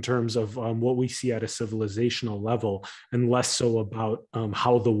practical in terms of what we see at a civilizational level, and less so about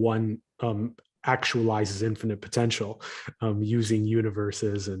how the one actualizes infinite potential using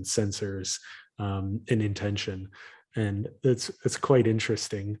universes and sensors and intention. And it's quite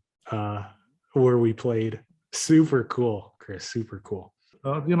interesting where we played. Super cool, Chris, super cool.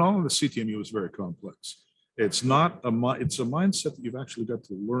 You know, the CTMU is very complex. It's not it's a mindset that you've actually got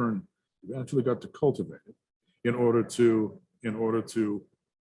to learn. You've actually got to cultivate it in order to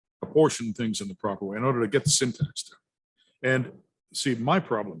apportion things in the proper way, in order to get the syntax down. And see, my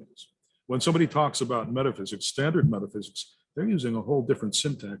problem is when somebody talks about metaphysics, standard metaphysics, they're using a whole different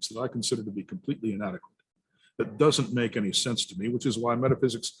syntax that I consider to be completely inadequate. That doesn't make any sense to me, which is why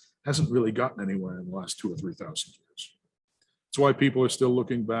metaphysics hasn't really gotten anywhere in the last 2,000 or 3,000 years. It's why people are still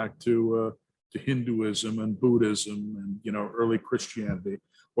looking back to Hinduism and Buddhism and, you know, early Christianity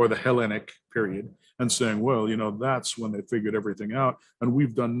or the Hellenic period and saying, well, you know, that's when they figured everything out and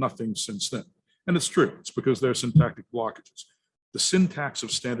we've done nothing since then. And it's true. It's because there are syntactic blockages. the syntax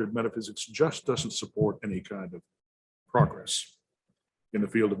of standard metaphysics just doesn't support any kind of progress in the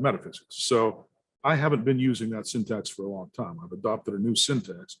field of metaphysics. So I haven't been using that syntax for a long time. I've adopted a new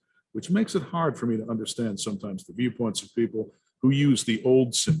syntax, which makes it hard for me to understand sometimes the viewpoints of people who use the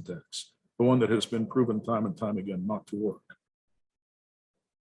old syntax, the one that has been proven time and time again not to work.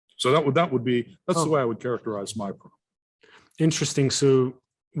 So that's the way I would characterize my problem. Interesting. So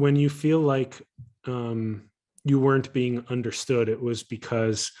when you feel like you weren't being understood, it was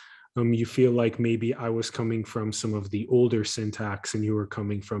because you feel like maybe I was coming from some of the older syntax and you were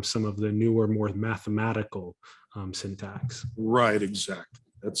coming from some of the newer, more mathematical syntax. Right, exactly.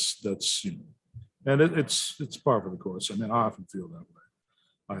 That's and it's par for the course. I mean, I often feel that way.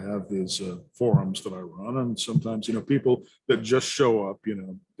 I have these forums that I run, and sometimes, people that just show up,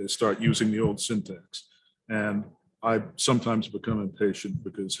 they start using the old syntax, and I sometimes become impatient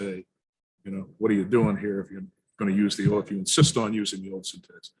because, hey, what are you doing here if you're going to use if you insist on using the old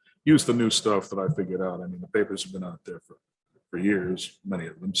syntax? Use the new stuff that I figured out. I mean, the papers have been out there for years, many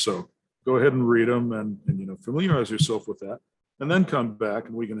of them. So go ahead and read them and familiarize yourself with that, and then come back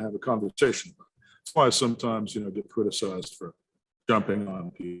and we can have a conversation about it. That's why I sometimes, get criticized for jumping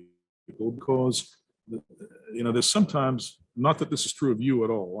on people, because, there's sometimes, not that this is true of you at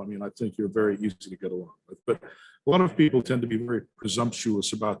all. I mean, I think you're very easy to get along with, but a lot of people tend to be very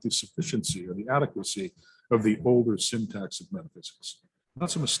presumptuous about the sufficiency or the adequacy of the older syntax of metaphysics.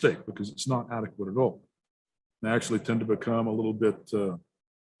 That's a mistake, because it's not adequate at all. They actually tend to become a little bit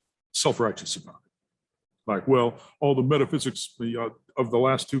self-righteous about it. Like, well, all the metaphysics of the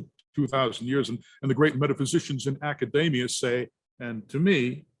last 2,000 years and the great metaphysicians in academia say, and to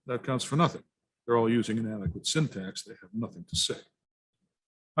me, that counts for nothing. They're all using inadequate syntax. They have nothing to say.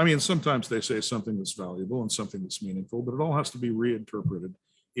 I mean, sometimes they say something that's valuable and something that's meaningful, but it all has to be reinterpreted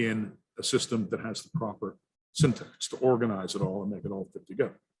in a system that has the proper syntax to organize it all and make it all fit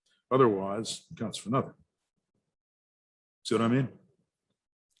together. Otherwise, it counts for nothing. See what I mean?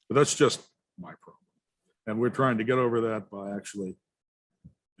 But that's just my problem. And we're trying to get over that by actually,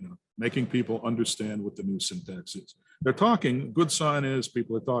 making people understand what the new syntax is. They're talking, good sign is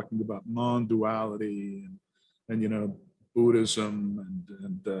people are talking about non-duality and Buddhism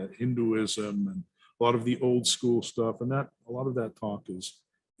and Hinduism and a lot of the old school stuff, and that a lot of that talk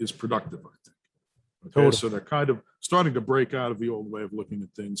is productive, I think. Okay, totally. So they're kind of starting to break out of the old way of looking at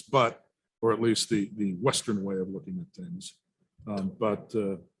things, or at least the Western way of looking at things. But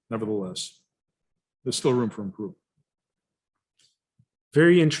nevertheless, there's still room for improvement.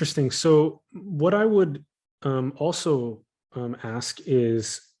 Very interesting. So what I would also ask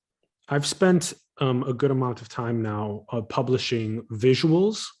is, I've spent a good amount of time now publishing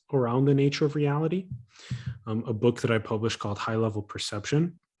visuals around the nature of reality, a book that I published called High Level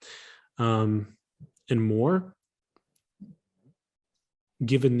Perception, and more.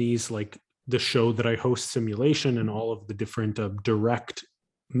 Given these, like the show that I host, Simulation, and all of the different direct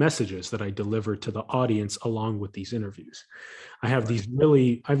messages that I deliver to the audience along with these interviews, I have these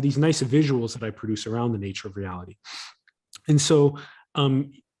nice visuals that I produce around the nature of reality. And so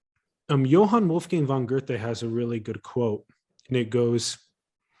Johann Wolfgang von Goethe has a really good quote, and it goes,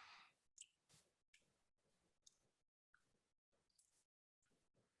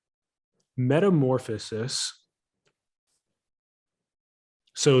 metamorphosis,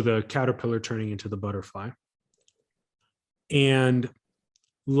 so the caterpillar turning into the butterfly, and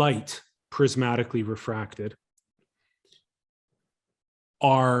light prismatically refracted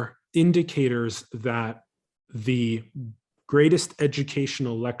are indicators that the greatest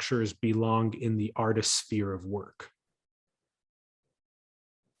educational lectures belong in the artist's sphere of work.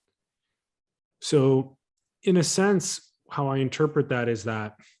 So in a sense, how I interpret that is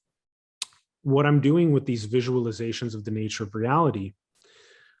that what I'm doing with these visualizations of the nature of reality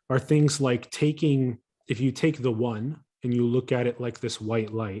are things like if you take the one and you look at it like this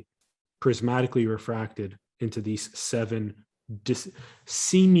white light, prismatically refracted into these 7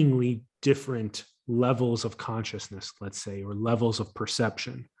 seemingly different levels of consciousness, let's say, or levels of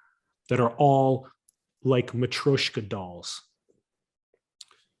perception that are all like Matryoshka dolls.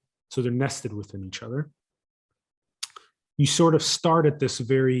 So they're nested within each other. You sort of start at this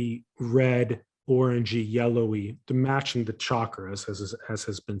very red, orangey, yellowy, matching the chakras, as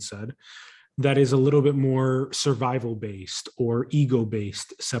has been said, that is a little bit more survival-based or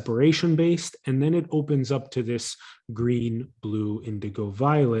ego-based, separation-based, and then it opens up to this green, blue, indigo,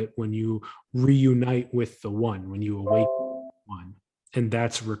 violet when you reunite with the one, when you awaken one, and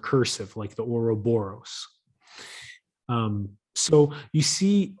that's recursive, like the Ouroboros. So you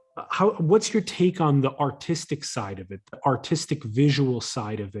see, what's your take on the artistic side of it, the artistic visual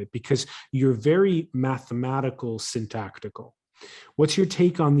side of it? Because you're very mathematical, syntactical. What's your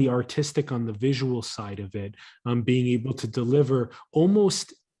take on the artistic, on the visual side of it, being able to deliver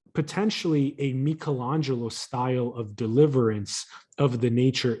almost potentially a Michelangelo style of deliverance of the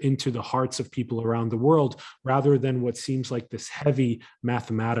nature into the hearts of people around the world, rather than what seems like this heavy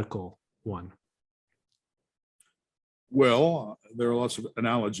mathematical one? Well, there are lots of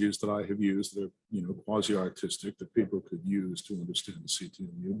analogies that I have used that are, quasi-artistic that people could use to understand the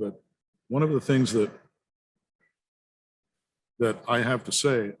CTMU. But one of the things that I have to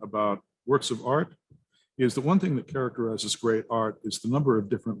say about works of art is that one thing that characterizes great art is the number of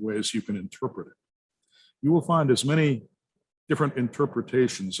different ways you can interpret it. You will find as many different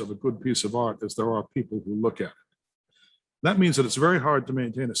interpretations of a good piece of art as there are people who look at it. That means that it's very hard to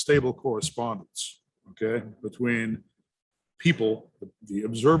maintain a stable correspondence, okay, between people, the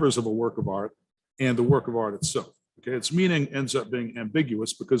observers of a work of art, and the work of art itself. Okay, its meaning ends up being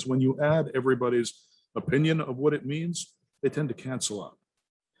ambiguous because when you add everybody's opinion of what it means, they tend to cancel out.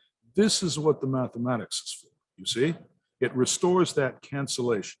 This is what the mathematics is for, you see? It restores that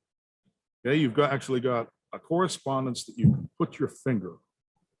cancellation. Okay, you've actually got a correspondence that you can put your finger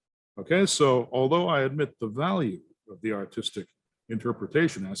on. Okay, so although I admit the value of the artistic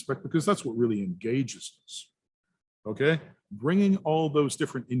interpretation aspect, because that's what really engages us, okay? Bringing all those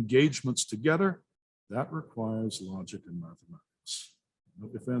different engagements together, that requires logic and mathematics. No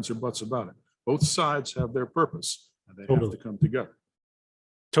ifs, ands, or buts about it. Both sides have their purpose, and they have to come together.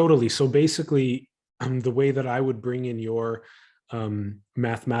 Totally. So basically, the way that I would bring in your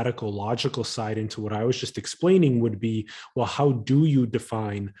mathematical, logical side into what I was just explaining would be, well, how do you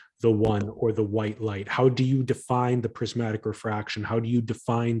define the one or the white light? How do you define the prismatic refraction? How do you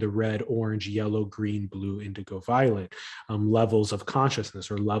define the red, orange, yellow, green, blue, indigo, violet levels of consciousness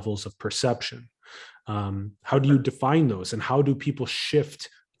or levels of perception? How do you define those, and how do people shift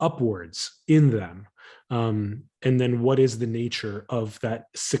upwards in them? And then what is the nature of that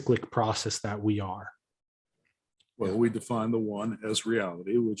cyclic process that we are? Well, we define the one as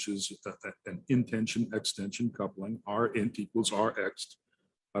reality, which is an intention-extension coupling. R int equals Rx.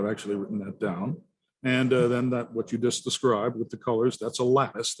 I've actually written that down. And then that what you just described with the colors, that's a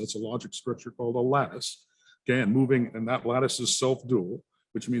lattice. That's a logic structure called a lattice. Okay, and that lattice is self-dual,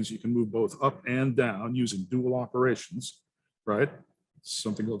 which means you can move both up and down using dual operations, right?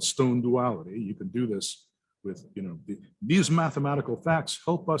 Something called stone duality. You can do this with, these mathematical facts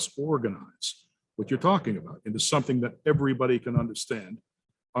help us organize what you're talking about into something that everybody can understand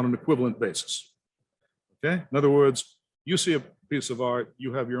on an equivalent basis. Okay? In other words, you see a piece of art,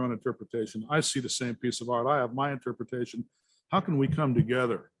 you have your own interpretation. I see the same piece of art, I have my interpretation. How can we come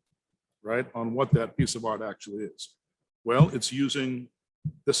together, right, on what that piece of art actually is? Well, it's using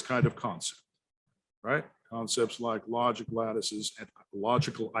this kind of concept, right? Concepts like logic lattices and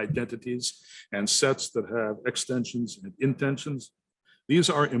logical identities and sets that have extensions and intentions. These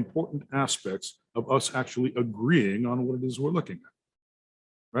are important aspects of us actually agreeing on what it is we're looking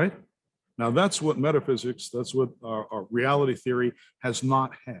at, right? Now, that's what metaphysics, that's what our reality theory has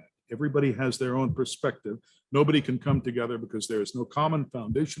not had. Everybody has their own perspective. Nobody can come together because there is no common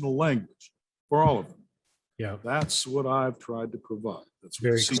foundational language for all of them. Yeah, that's what I've tried to provide. That's what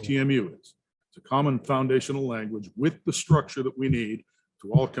Very CTMU is. It's a common foundational language with the structure that we need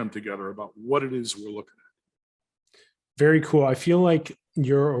to all come together about what it is we're looking at. Very cool. I feel like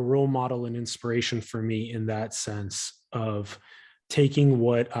you're a role model and inspiration for me in that sense of taking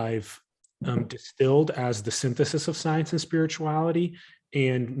what I've distilled as the synthesis of science and spirituality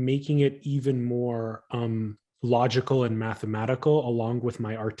and making it even more logical and mathematical, along with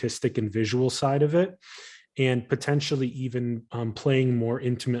my artistic and visual side of it, and potentially even playing more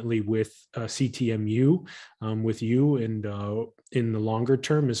intimately with CTMU, with you, and in the longer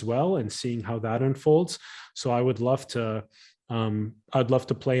term as well, and seeing how that unfolds. So I would love to, I'd love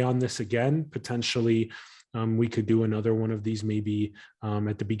to play on this again. Potentially, we could do another one of these maybe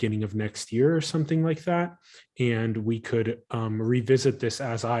at the beginning of next year or something like that. And we could revisit this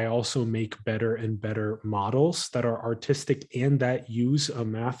as I also make better and better models that are artistic and that use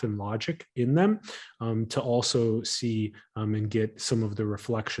math and logic in them, to also see and get some of the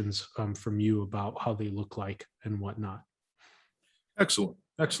reflections from you about how they look like and whatnot. Excellent,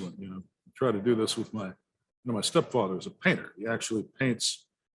 excellent. Try to do this with my stepfather is a painter. He actually paints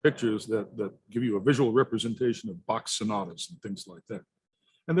pictures that give you a visual representation of Bach sonatas and things like that.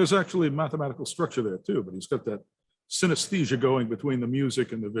 And there's actually a mathematical structure there too, but he's got that synesthesia going between the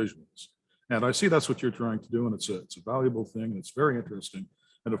music and the visuals. And I see that's what you're trying to do, and it's a valuable thing, and it's very interesting.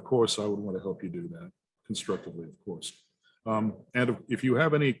 And of course, I would want to help you do that constructively, of course. And if you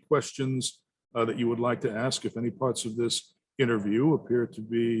have any questions that you would like to ask, if any parts of this interview appear to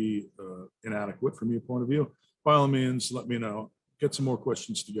be inadequate from your point of view, by all means, let me know, get some more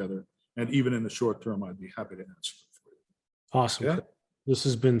questions together. And even in the short term, I'd be happy to answer them for you. Awesome. Yeah. This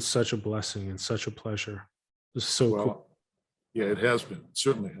has been such a blessing and such a pleasure. This is so cool. Well, yeah, it has been. It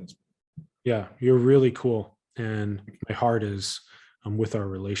certainly has been. Yeah, you're really cool. And my heart is with our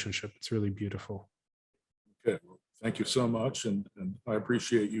relationship. It's really beautiful. Okay. Well, thank you so much. And I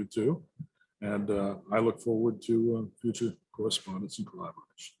appreciate you too. And I look forward to future correspondence and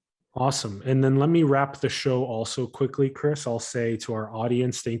collaboration. Awesome. And then let me wrap the show also quickly, Chris. I'll say to our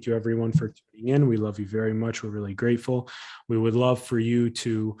audience, thank you everyone for tuning in. We love you very much. We're really grateful. We would love for you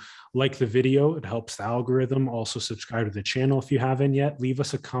to like the video. It helps the algorithm. Also subscribe to the channel if you haven't yet. Leave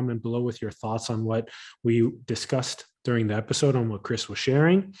us a comment below with your thoughts on what we discussed during the episode, on what Chris was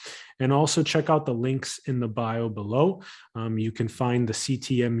sharing. And also check out the links in the bio below. You can find the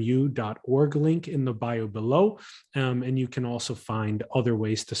ctmu.org link in the bio below. And you can also find other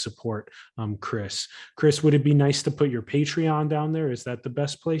ways to support Chris. Chris, would it be nice to put your Patreon down there? Is that the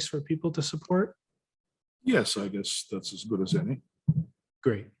best place for people to support? Yes, I guess that's as good as any.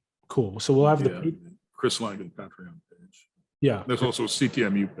 Great. Cool. So we'll have the Chris Langan Patreon page. Yeah. There's also a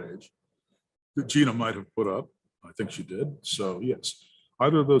CTMU page that Gina might have put up. I think she did. So yes,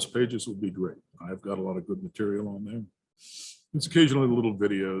 either of those pages would be great. I've got a lot of good material on there. It's occasionally little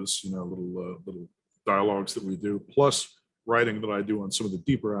videos, little dialogues that we do, plus writing that I do on some of the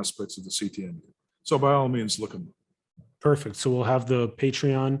deeper aspects of the CTMU. So by all means, look them up. Perfect. So we'll have the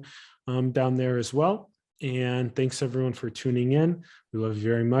Patreon down there as well. And thanks everyone for tuning in. We love you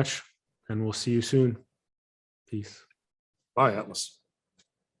very much, and we'll see you soon. Peace. Bye, Atlas.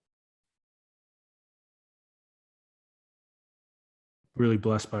 Really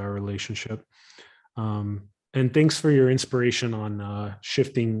blessed by our relationship. And thanks for your inspiration on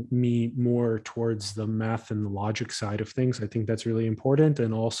shifting me more towards the math and the logic side of things. I think that's really important.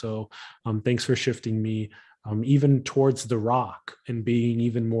 And also thanks for shifting me even towards the rock and being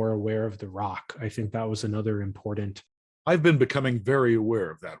even more aware of the rock. I think that was another important. I've been becoming very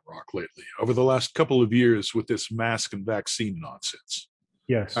aware of that rock lately over the last couple of years with this mask and vaccine nonsense.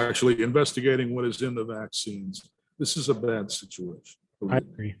 Yes. Actually investigating what is in the vaccines. This is a bad situation. I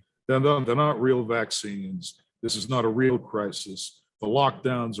agree. They're not real vaccines. This is not a real crisis. The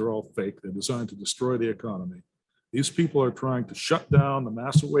lockdowns are all fake. They're designed to destroy the economy. These people are trying to shut down the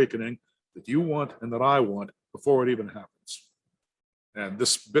mass awakening that you want and that I want before it even happens. And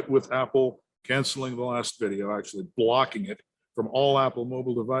this bit with Apple canceling the last video, actually blocking it from all Apple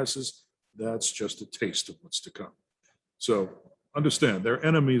mobile devices, that's just a taste of what's to come. So understand, they're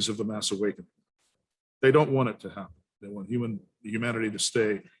enemies of the mass awakening. They don't want it to happen. They want humanity to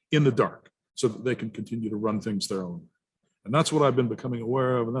stay in the dark so that they can continue to run things their own way. And that's what I've been becoming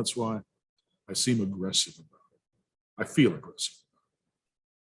aware of, and that's why I seem aggressive about it. I feel aggressive.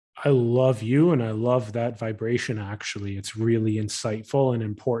 I love you, and I love that vibration, actually. It's really insightful and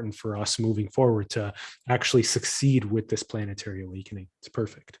important for us moving forward to actually succeed with this planetary awakening. It's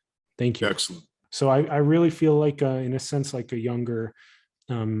perfect. Thank you. Excellent. So I really feel like, in a sense, like a younger,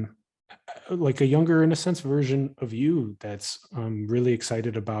 in a sense, version of you that's really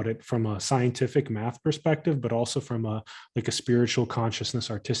excited about it from a scientific math perspective, but also from a spiritual consciousness,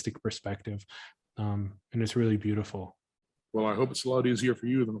 artistic perspective. And it's really beautiful. Well, I hope it's a lot easier for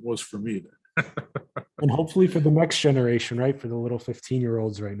you than it was for me then. And hopefully for the next generation, right? For the little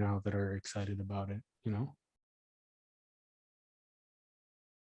 15-year-olds right now that are excited about it,